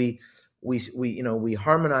too. And we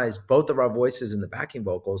harmonized both of our voices in the backing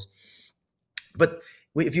vocals. But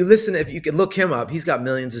if you can look him up, he's got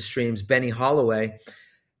millions of streams. Benny Holloway,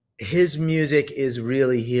 his music is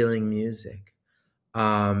really healing music.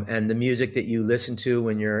 And the music that you listen to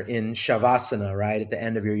when you're in Shavasana, right, at the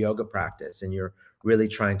end of your yoga practice, and you're really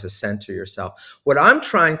trying to center yourself. What I'm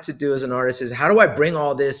trying to do as an artist is, how do I bring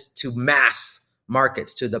all this to mass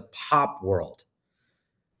markets, to the pop world?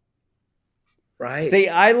 Right? See,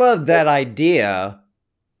 I love that idea.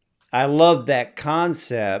 I love that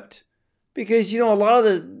concept because, a lot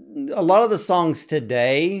of the songs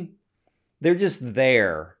today, they're just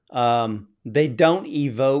there. They don't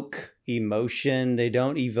evoke emotion. They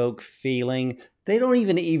don't evoke feeling. They don't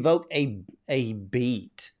even evoke a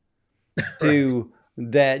beat to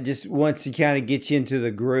that just once you kind of get you into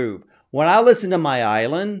the groove. When I listen to My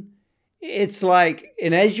Island, it's like,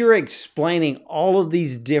 and as you're explaining all of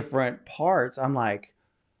these different parts, I'm like,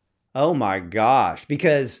 oh my gosh,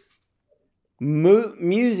 because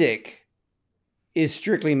music is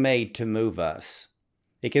strictly made to move us.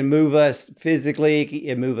 It can move us physically,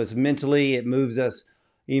 it moves us mentally, it moves us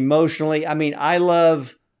emotionally. I mean, I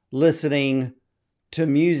love listening to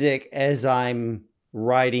music as I'm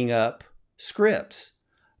writing up scripts,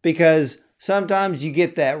 because sometimes you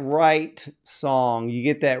get that right song, you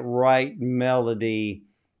get that right melody,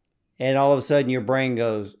 and all of a sudden your brain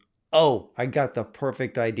goes, oh, I got the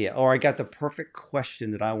perfect idea, or I got the perfect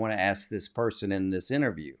question that I want to ask this person in this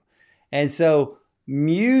interview. And so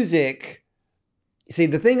music, see,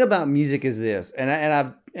 the thing about music is this, and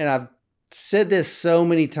I've said this so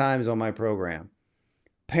many times on my program.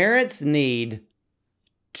 Parents need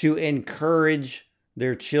to encourage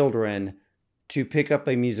their children to pick up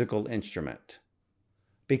a musical instrument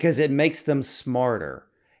because it makes them smarter.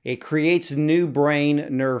 It creates new brain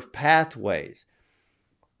nerve pathways.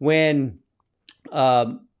 When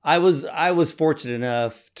I was fortunate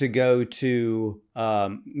enough to go to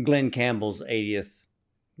Glenn Campbell's 80th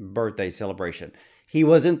birthday celebration. He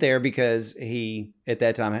wasn't there because he, at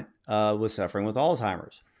that time, was suffering with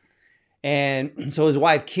Alzheimer's. And so his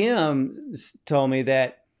wife, Kim, told me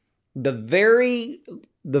that the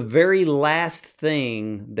very last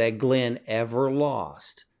thing that Glenn ever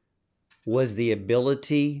lost was the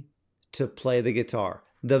ability to play the guitar.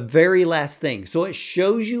 The very last thing. So it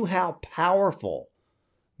shows you how powerful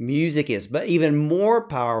music is, but even more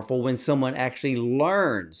powerful when someone actually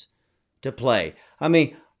learns to play. I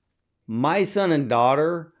mean, my son and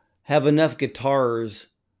daughter have enough guitars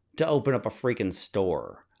to open up a freaking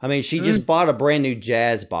store. I mean, she just bought a brand new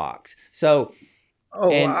jazz box. So,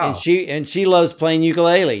 wow. and she loves playing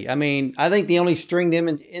ukulele. I mean, I think the only stringed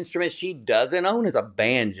instrument she doesn't own is a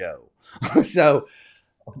banjo. So,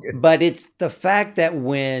 but it's the fact that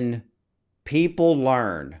when people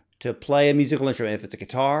learn to play a musical instrument, if it's a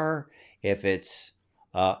guitar, if it's,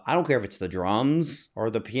 I don't care if it's the drums or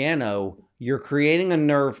the piano, you're creating a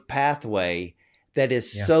nerve pathway that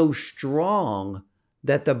is so strong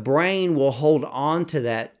that the brain will hold on to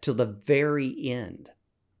that till the very end.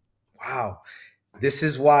 Wow. This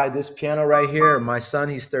is why this piano right here, my son,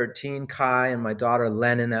 he's 13, Kai, and my daughter,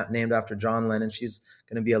 Lennon, named after John Lennon. She's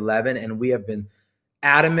going to be 11. And we have been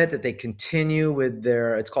adamant that they continue with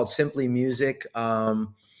it's called Simply Music.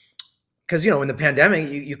 Because, in the pandemic,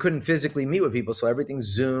 you couldn't physically meet with people. So everything's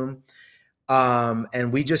Zoom.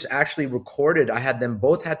 And we just actually recorded. I had them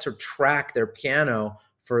both had to track their piano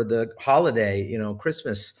for the holiday,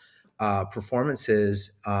 Christmas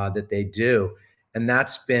performances that they do. And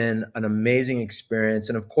that's been an amazing experience.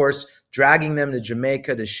 And of course, dragging them to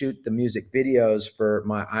Jamaica to shoot the music videos for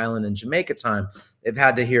My Island in Jamaica time, they've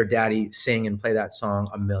had to hear Daddy sing and play that song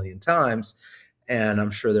a million times. And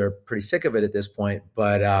I'm sure they're pretty sick of it at this point.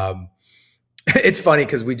 But it's funny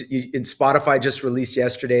because Spotify just released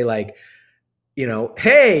yesterday, like,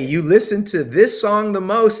 hey, you listened to this song the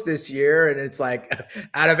most this year. And it's like,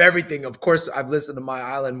 out of everything, of course, I've listened to My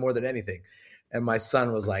Island more than anything. And my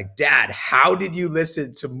son was like, Dad, how did you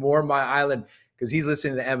listen to more My Island? Because he's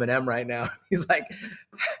listening to Eminem right now. He's like,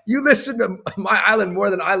 you listen to My Island more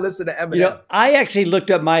than I listen to Eminem. I actually looked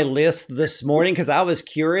up my list this morning because I was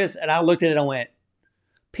curious, and I looked at it and went,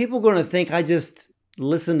 people are going to think I just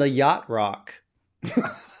listen to yacht rock.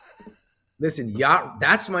 Listen,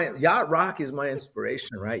 yacht rock is my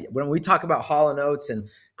inspiration, right? When we talk about Hall & Oates and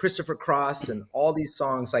Christopher Cross and all these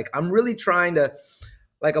songs, like I'm really trying to,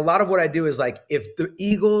 like a lot of what I do is like, if the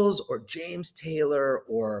Eagles or James Taylor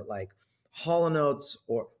or like Hall & Oates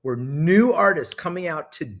or were new artists coming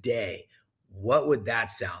out today, what would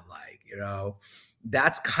that sound like?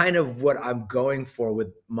 That's kind of what I'm going for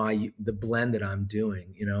with the blend that I'm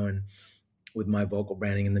doing, and with my vocal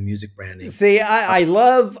branding and the music branding. See, I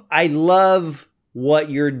love what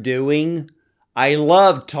you're doing. I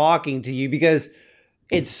love talking to you because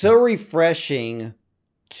it's so refreshing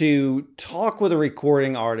to talk with a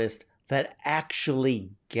recording artist that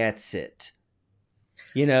actually gets it.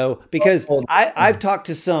 Because I've talked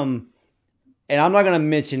to some, and I'm not going to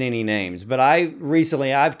mention any names, but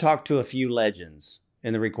I've talked to a few legends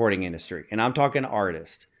in the recording industry, and I'm talking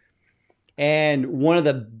artists. And one of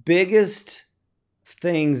the biggest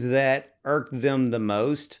things that irked them the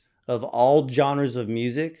most of all genres of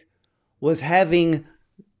music was having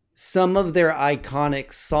some of their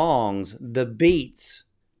iconic songs, the beats,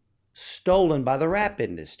 stolen by the rap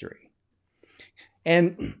industry.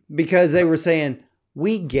 And because they were saying,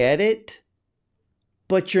 we get it,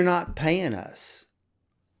 but you're not paying us.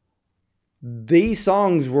 These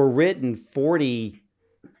songs were written 40,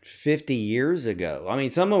 50 years ago. I mean,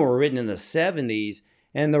 some of them were written in the 70s,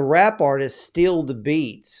 and the rap artist steals the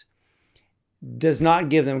beats, does not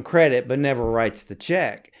give them credit, but never writes the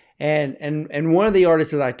check. And one of the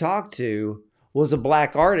artists that I talked to was a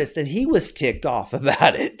black artist, and he was ticked off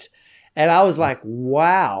about it. And I was like,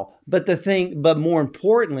 wow. But more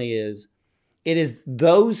importantly it is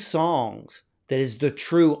those songs that is the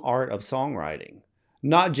true art of songwriting,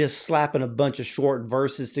 not just slapping a bunch of short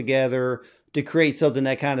verses together to create something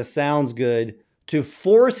that kind of sounds good, to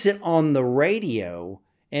force it on the radio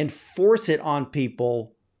and force it on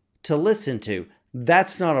people to listen to.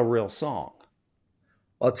 That's not a real song.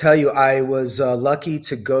 I'll tell you, I was lucky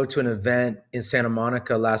to go to an event in Santa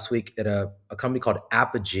Monica last week at a company called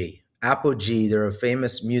Apogee. Apogee, they're a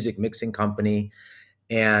famous music mixing company,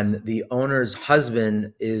 and the owner's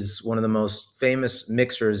husband is one of the most famous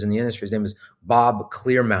mixers in the industry. His name is Bob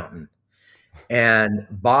Clearmountain. And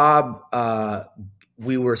Bob,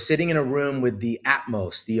 we were sitting in a room with the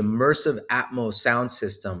Atmos, the immersive Atmos sound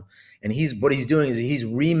system. And what he's doing is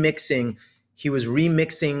he was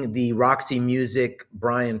remixing the Roxy Music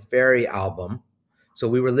Brian Ferry album. So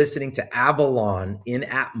we were listening to Avalon in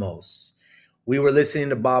Atmos. We were listening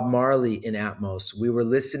to Bob Marley in Atmos. We were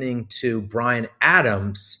listening to Bryan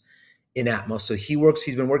Adams in Atmos. So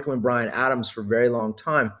he's been working with Bryan Adams for a very long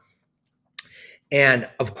time. And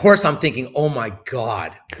of course I'm thinking, oh my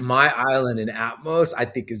God, My Island in Atmos, I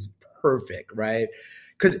think is perfect, right?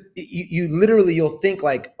 Because you'll think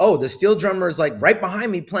like, oh, the steel drummer is like right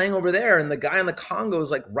behind me playing over there, and the guy on the conga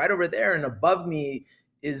is like right over there, and above me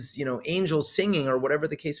is, angels singing or whatever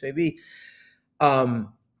the case may be.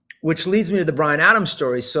 Which leads me to the Bryan Adams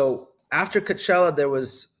story. So after Coachella, there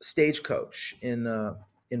was Stagecoach in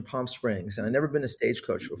Palm Springs, and I'd never been to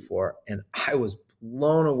Stagecoach before, and I was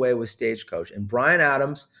blown away with Stagecoach. And Bryan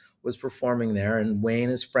Adams was performing there, and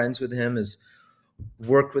Wayne is friends with him, has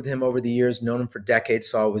worked with him over the years, known him for decades.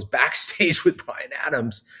 So I was backstage with Bryan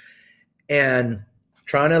Adams and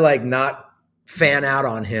trying to like not fan out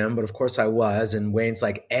on him, but of course I was. And Wayne's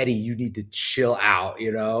like, Eddie, you need to chill out,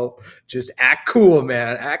 just act cool,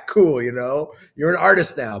 man, act cool, you're an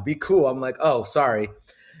artist now, be cool. I'm like, oh, sorry.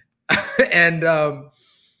 And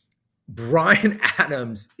Bryan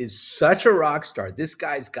Adams is such a rock star. This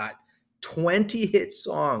guy's got 20 hit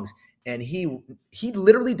songs, and he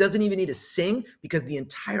literally doesn't even need to sing because the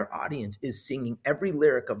entire audience is singing every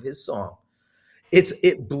lyric of his song.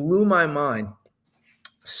 It blew my mind.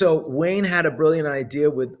 So Wayne had a brilliant idea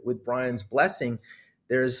with Bryan's blessing.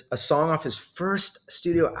 There's a song off his first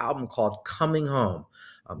studio album called Coming Home.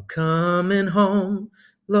 I'm coming home,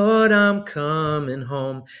 Lord, I'm coming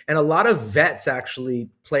home. And a lot of vets actually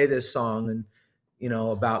play this song and,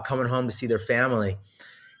 about coming home to see their family.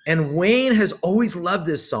 And Wayne has always loved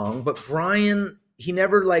this song, but Bryan, he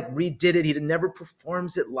never like redid it. He never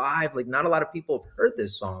performs it live. Like not a lot of people have heard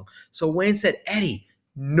this song. So Wayne said, Eddie,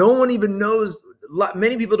 no one even knows,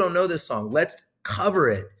 many people don't know this song. Let's cover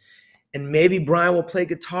it. and maybe Brian will play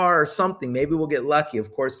guitar or something. Maybe we'll get lucky.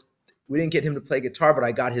 Of course, we didn't get him to play guitar, but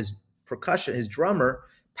I got his percussion, his drummer,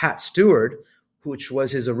 Pat Stewart, which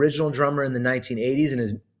was his original drummer in the 1980s and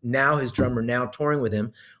is now his drummer now touring with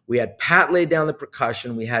him. We had Pat lay down the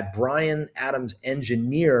percussion. We had Brian Adams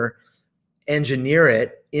engineer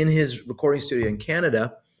it in his recording studio in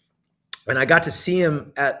Canada. And I got to see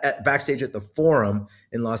him at backstage at the Forum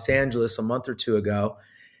in Los Angeles a month or two ago.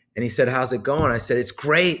 And he said, "How's it going?" I said, "It's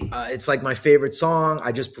great. It's like my favorite song.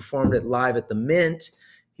 I just performed it live at the Mint."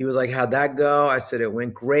 He was like, "How'd that go?" I said, "It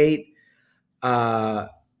went great." And,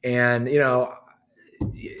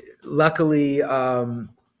 luckily,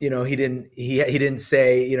 he didn't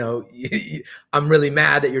say, "I'm really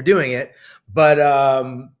mad that you're doing it." But,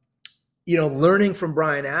 learning from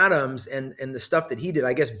Brian Adams and the stuff that he did,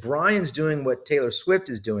 I guess Brian's doing what Taylor Swift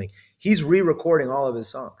is doing. He's re-recording all of his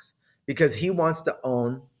songs because he wants to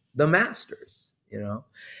own the masters.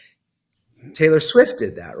 Taylor Swift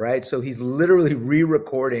did that, right? So he's literally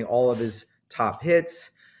re-recording all of his top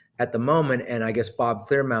hits at the moment. And I guess Bob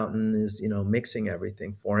Clearmountain is, mixing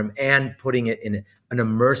everything for him and putting it in an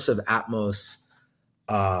immersive Atmos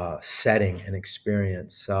setting and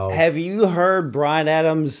experience. So have you heard Brian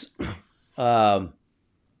Adams'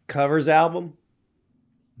 covers album?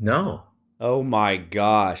 No. Oh my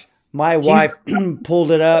gosh. My wife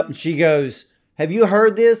pulled it up and she goes, "Have you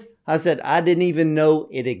heard this?" I said, "I didn't even know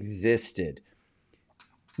it existed."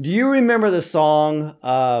 Do you remember the song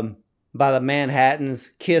by the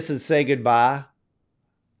Manhattans, "Kiss and Say Goodbye"?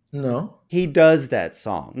 No. He does that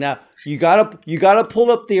song. Now, you gotta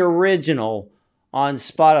pull up the original on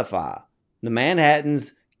Spotify. The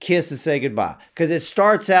Manhattans, "Kiss and Say Goodbye," because it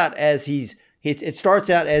starts out as he's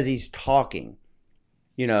talking,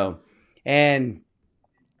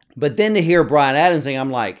 but then to hear Brian Adams sing, I'm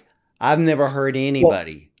like, I've never heard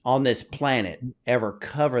anybody on this planet ever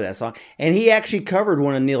cover that song. And he actually covered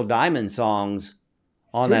one of Neil Diamond's songs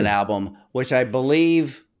on that album, which I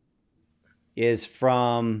believe is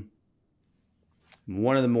from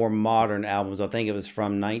one of the more modern albums. I think it was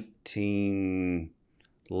from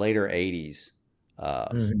later 80s.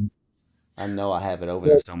 I know I have it over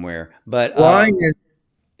there somewhere, but Brian's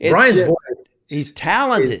voice, he's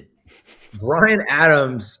talented. Brian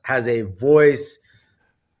Adams has a voice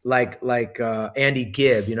like Andy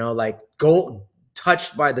Gibb, like gold,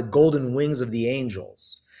 touched by the golden wings of the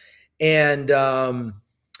angels. And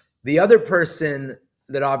the other person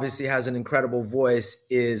that obviously has an incredible voice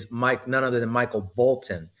is none other than Michael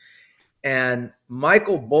Bolton. And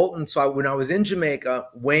Michael Bolton, when I was in Jamaica,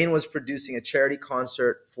 Wayne was producing a charity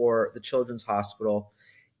concert for the Children's Hospital,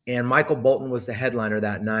 and Michael Bolton was the headliner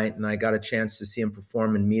that night, and I got a chance to see him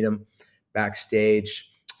perform and meet him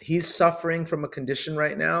backstage. He's suffering from a condition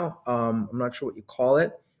right now. I'm not sure what you call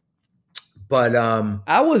it, but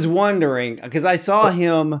I was wondering because I saw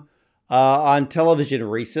him on television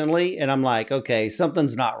recently, and I'm like, okay,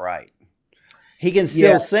 something's not right. He can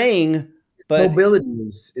still sing, but mobility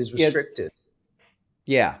is restricted.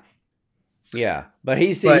 Yeah, but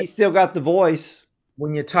he's still got the voice.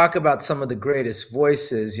 When you talk about some of the greatest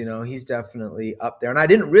voices, he's definitely up there. And I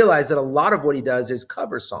didn't realize that a lot of what he does is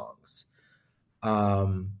cover songs.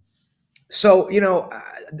 So,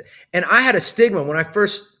 and I had a stigma when I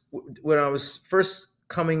was first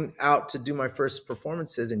coming out to do my first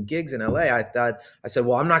performances and gigs in LA. I said,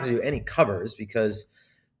 well, I'm not going to do any covers because,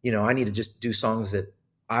 I need to just do songs that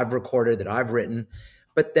I've recorded, that I've written.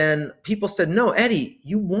 But then people said, no, Eddie,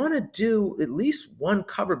 you want to do at least one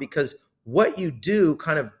cover because what you do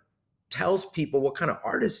kind of tells people what kind of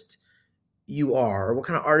artist you are or what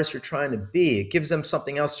kind of artist you're trying to be. It gives them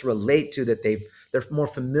something else to relate to that they're more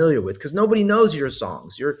familiar with because nobody knows your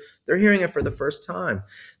songs. They're hearing it for the first time.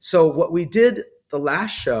 So what we did the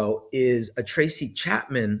last show is a Tracy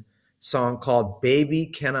Chapman song called "Baby,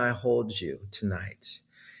 Can I Hold You Tonight?"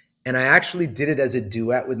 And I actually did it as a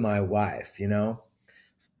duet with my wife,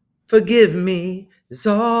 Forgive me is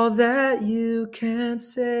all that you can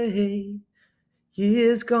say.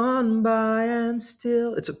 Years gone by and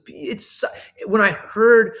still it's when I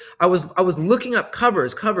heard I was looking up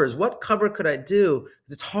covers. What cover could I do?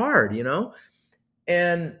 It's hard,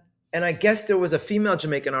 And I guess there was a female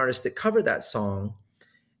Jamaican artist that covered that song.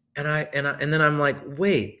 And then I'm like,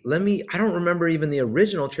 wait, I don't remember even the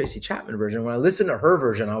original Tracy Chapman version. When I listened to her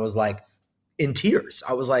version, I was like in tears.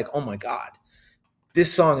 I was like, oh my God,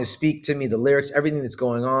 this song is speak to me, the lyrics, everything that's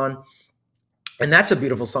going on. And that's a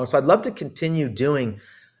beautiful song. So I'd love to continue doing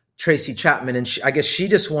Tracy Chapman. And I guess she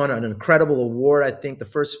just won an incredible award. I think the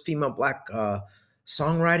first female Black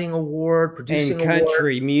songwriting award, producing and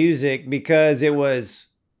country award. Music, because it was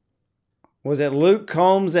it Luke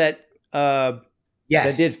Combs that that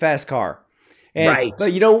Yes. did Fast Car. Right.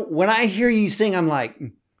 But when I hear you sing, I'm like,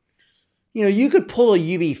 you could pull a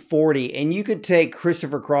UB40 and you could take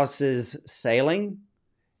Christopher Cross's Sailing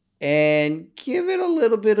and give it a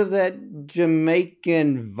little bit of that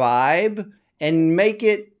Jamaican vibe and make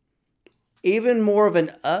it even more of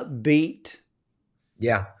an upbeat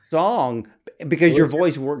Yeah. song, because Well, your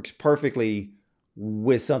voice works perfectly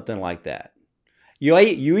with something like that. You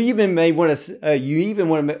even may want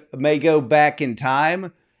to may go back in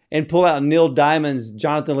time and pull out Neil Diamond's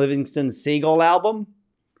Jonathan Livingston Seagull album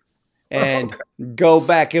and go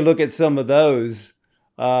back and look at some of those.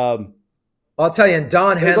 I'll tell you, and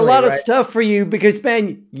Don There's Henley, a lot of right? stuff for you because,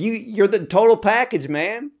 man, you're the total package,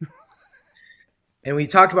 man. And we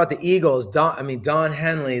talk about the Eagles. Don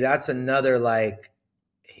Henley, that's another, like,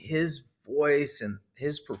 his voice and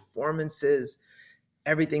his performances,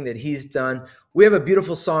 everything that he's done. We have a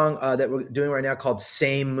beautiful song that we're doing right now called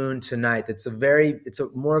Same Moon Tonight. It's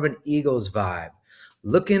more of an Eagles vibe.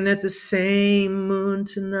 Looking at the same moon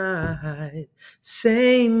tonight,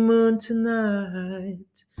 same moon tonight,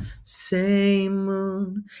 same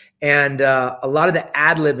moon. And a lot of the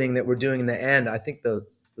ad-libbing that we're doing in the end, I think the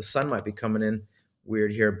sun might be coming in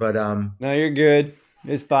weird here, but No, you're good.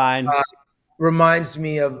 It's fine. reminds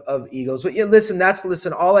me of Eagles. But yeah,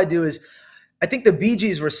 listen, all I do is, I think the Bee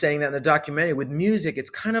Gees were saying that in the documentary. With music,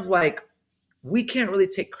 it's kind of like we can't really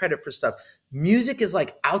take credit for stuff. Music is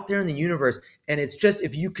like out there in the universe, and it's just,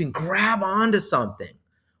 if you can grab onto something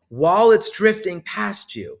while it's drifting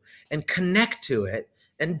past you and connect to it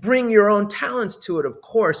and bring your own talents to it, of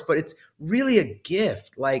course, but it's really a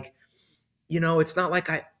gift. Like, it's not like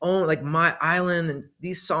I own, like, My Island, and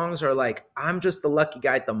these songs are like, I'm just the lucky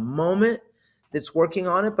guy at the moment that's working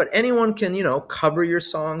on it, but anyone can, cover your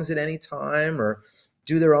songs at any time or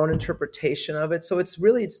do their own interpretation of it. So it's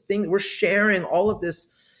things we're sharing, all of this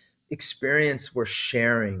experience we're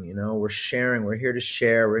sharing, we're here to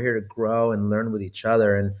share, we're here to grow and learn with each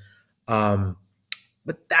other. And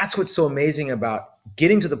but that's what's so amazing about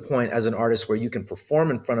getting to the point as an artist where you can perform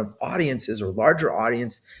in front of audiences or larger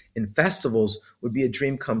audience in festivals would be a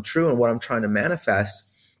dream come true, and what I'm trying to manifest,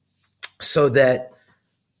 so that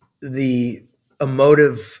the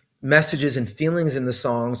emotive messages and feelings in the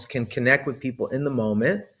songs can connect with people in the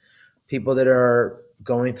moment, people that are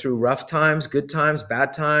going through rough times, good times,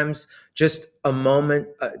 bad times, just a moment,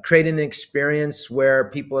 creating an experience where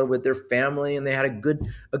people are with their family and they had a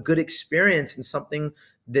good experience and something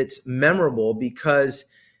that's memorable. Because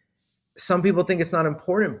some people think it's not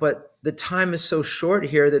important, but the time is so short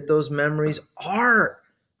here that those memories are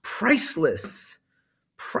priceless.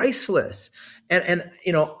 And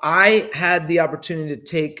I had the opportunity to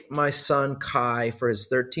take my son Kai for his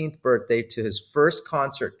 13th birthday to his first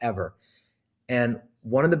concert ever. And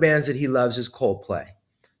one of the bands that he loves is Coldplay.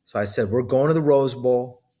 So I said, we're going to the Rose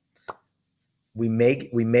Bowl. We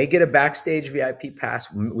may get a backstage VIP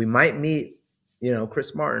pass. We might meet,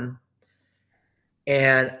 Chris Martin.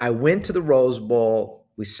 And I went to the Rose Bowl.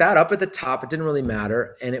 We sat up at the top. It didn't really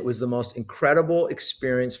matter. And it was the most incredible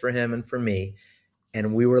experience for him and for me.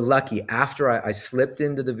 And we were lucky. After I slipped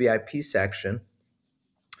into the VIP section,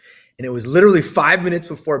 and it was literally 5 minutes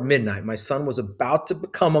before midnight. My son was about to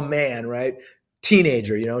become a man, right?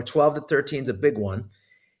 Teenager, 12 to 13 is a big one.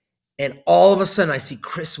 And all of a sudden I see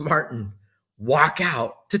Chris Martin walk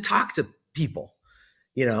out to talk to people,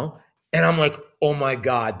 and I'm like, oh my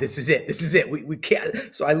God, this is it. We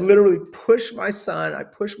can't. So I literally push my son, I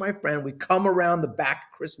push my friend, we come around the back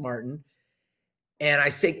of Chris Martin, and I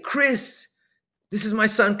say, Chris, this is my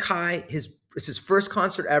son Kai. It's his first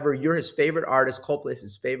concert ever. You're his favorite artist. Coldplay is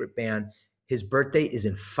his favorite band. His birthday is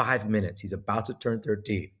in 5 minutes. He's about to turn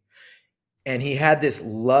 13. And he had this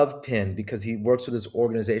love pin because he works with this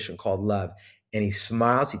organization called Love. And he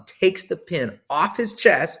smiles. He takes the pin off his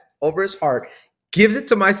chest over his heart, gives it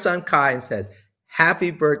to my son Kai, and says,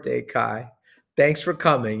 happy birthday, Kai. Thanks for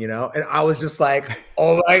coming, And I was just like,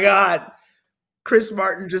 oh my God. Chris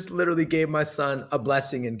Martin just literally gave my son a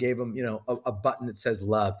blessing and gave him, a button that says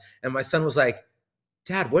love. And my son was like,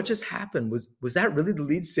 Dad, what just happened? Was that really the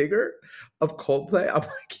lead singer of Coldplay? I'm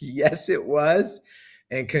like, yes, it was.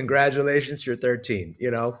 And congratulations, you're 13,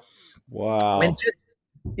 Wow. And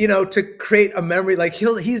just, to create a memory, like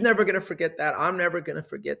he's never going to forget that. I'm never going to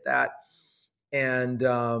forget that. And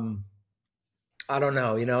I don't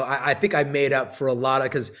know, I think I made up for a lot of,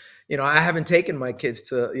 because I haven't taken my kids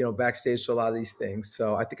to, backstage to a lot of these things.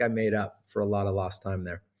 So I think I made up for a lot of lost time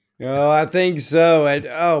there. Oh, I think so. And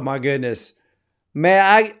oh my goodness,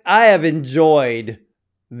 man, I have enjoyed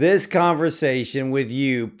this conversation with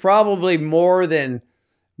you probably more than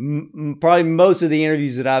probably most of the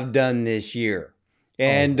interviews that I've done this year.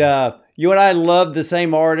 And you and I love the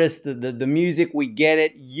same artist, the music, we get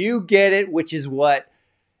it. You get it, which is what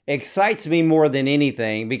excites me more than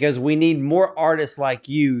anything, because we need more artists like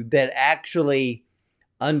you that actually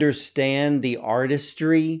understand the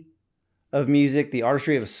artistry of music, the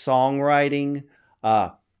artistry of songwriting,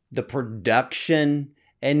 the production,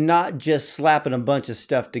 and not just slapping a bunch of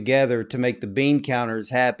stuff together to make the bean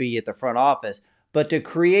counters happy at the front office, but to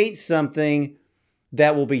create something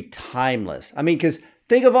that will be timeless. I mean, because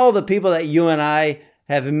think of all the people that you and I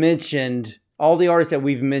have mentioned, all the artists that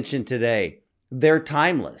we've mentioned today, they're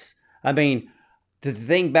timeless. I mean, to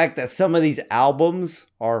think back that some of these albums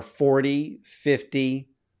are 40, 50,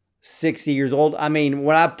 60 years old. I mean,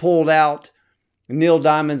 when I pulled out Neil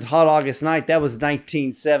Diamond's Hot August Night, that was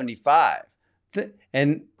 1975.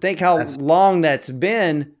 And think how long that's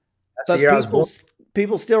been. That's the year I was born.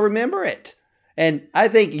 People still remember it. And I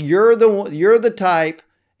think you're the type,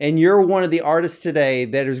 and you're one of the artists today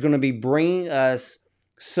that is going to be bringing us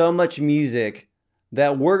so much music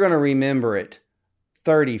that we're going to remember it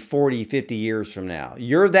 30, 40, 50 years from now.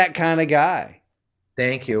 You're that kind of guy.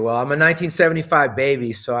 Thank you. Well, I'm a 1975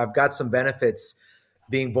 baby, so I've got some benefits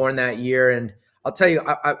being born that year. And I'll tell you,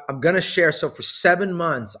 I'm going to share. So for 7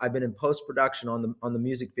 months, I've been in post-production on the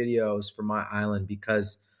music videos for My Island,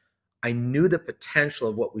 because I knew the potential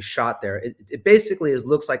of what we shot there. It basically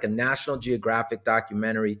looks like a National Geographic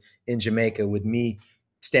documentary in Jamaica, with me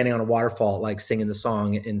standing on a waterfall, like singing the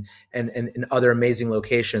song, and other amazing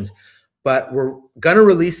locations. But we're going to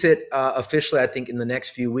release it officially, I think, in the next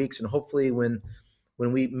few weeks. And hopefully when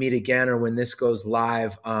we meet again, or when this goes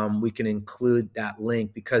live, we can include that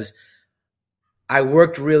link, because I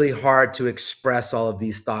worked really hard to express all of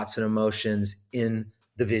these thoughts and emotions in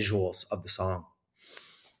the visuals of the song.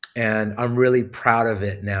 And I'm really proud of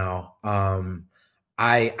it now.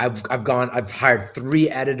 I've hired 3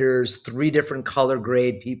 editors, 3 different color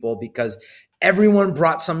grade people, because everyone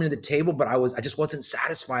brought something to the table, but I just wasn't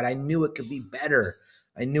satisfied. I knew it could be better.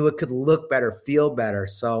 I knew it could look better, feel better.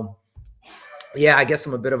 So yeah, I guess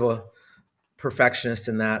I'm a bit of a perfectionist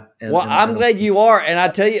in that. I'm glad you are. And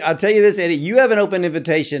I'll tell you this, Eddie, you have an open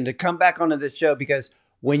invitation to come back onto this show, because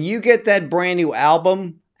when you get that brand new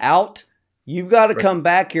album out, you've got to come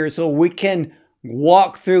back here so we can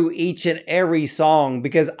walk through each and every song,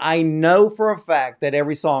 because I know for a fact that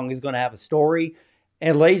every song is going to have a story.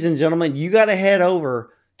 And ladies and gentlemen, you got to head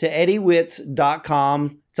over to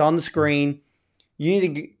eddiewitz.com. It's on the screen. You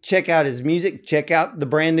need to check out his music, check out the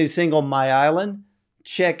brand new single, My Island,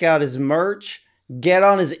 check out his merch, get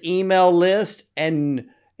on his email list, and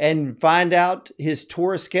find out his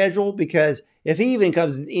tour schedule, because if he even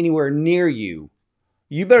comes anywhere near you,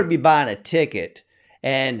 you better be buying a ticket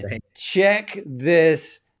and check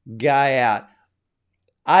this guy out.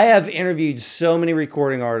 I have interviewed so many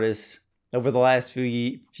recording artists over the last few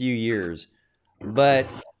years, but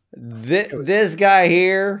this guy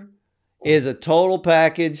here is a total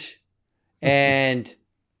package, and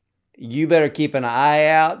you better keep an eye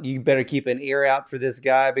out. You better keep an ear out for this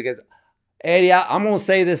guy, because Eddie, I'm going to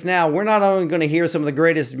say this now. We're not only going to hear some of the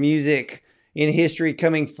greatest music in history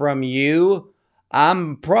coming from you,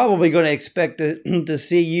 I'm probably going to expect to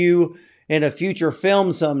see you in a future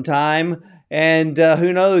film sometime. And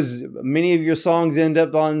who knows, many of your songs end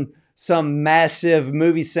up on some massive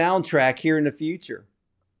movie soundtrack here in the future.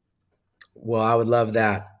 Well, I would love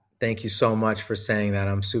that. Thank you so much for saying that.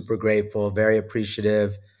 I'm super grateful, very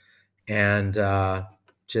appreciative. And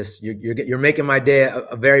just you're making my day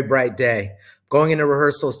a very bright day. Going into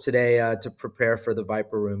rehearsals today to prepare for the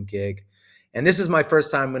Viper Room gig. And this is my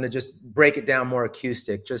first time. I'm going to just break it down more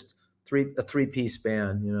acoustic, just a 3-piece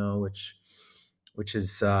band, which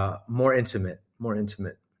is more intimate.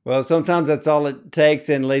 Well, sometimes that's all it takes.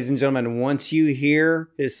 And ladies and gentlemen, once you hear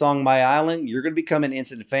his song, My Island, you're going to become an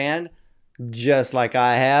instant fan, just like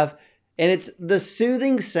I have. And it's the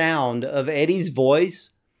soothing sound of Eddie's voice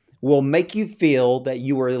will make you feel that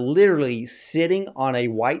you are literally sitting on a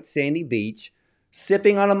white sandy beach,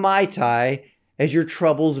 sipping on a Mai Tai as your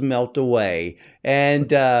troubles melt away. And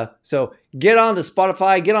so get on to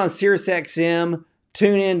Spotify, get on SiriusXM,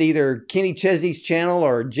 tune in to either Kenny Chesney's channel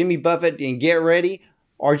or Jimmy Buffett and get ready,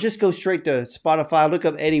 or just go straight to Spotify, look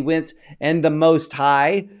up Eddie Witz and the Most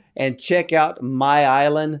High, and check out My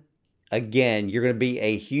Island. Again, you're going to be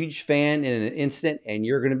a huge fan in an instant, and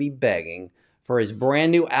you're going to be begging for his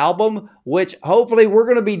brand new album, which hopefully we're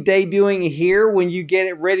going to be debuting here when you get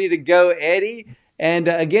it ready to go, Eddie. And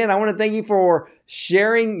again, I want to thank you for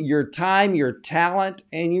sharing your time, your talent,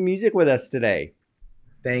 and your music with us today.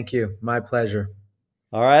 Thank you. My pleasure.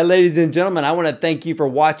 All right, ladies and gentlemen, I want to thank you for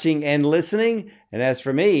watching and listening. And as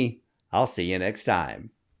for me, I'll see you next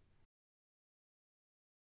time.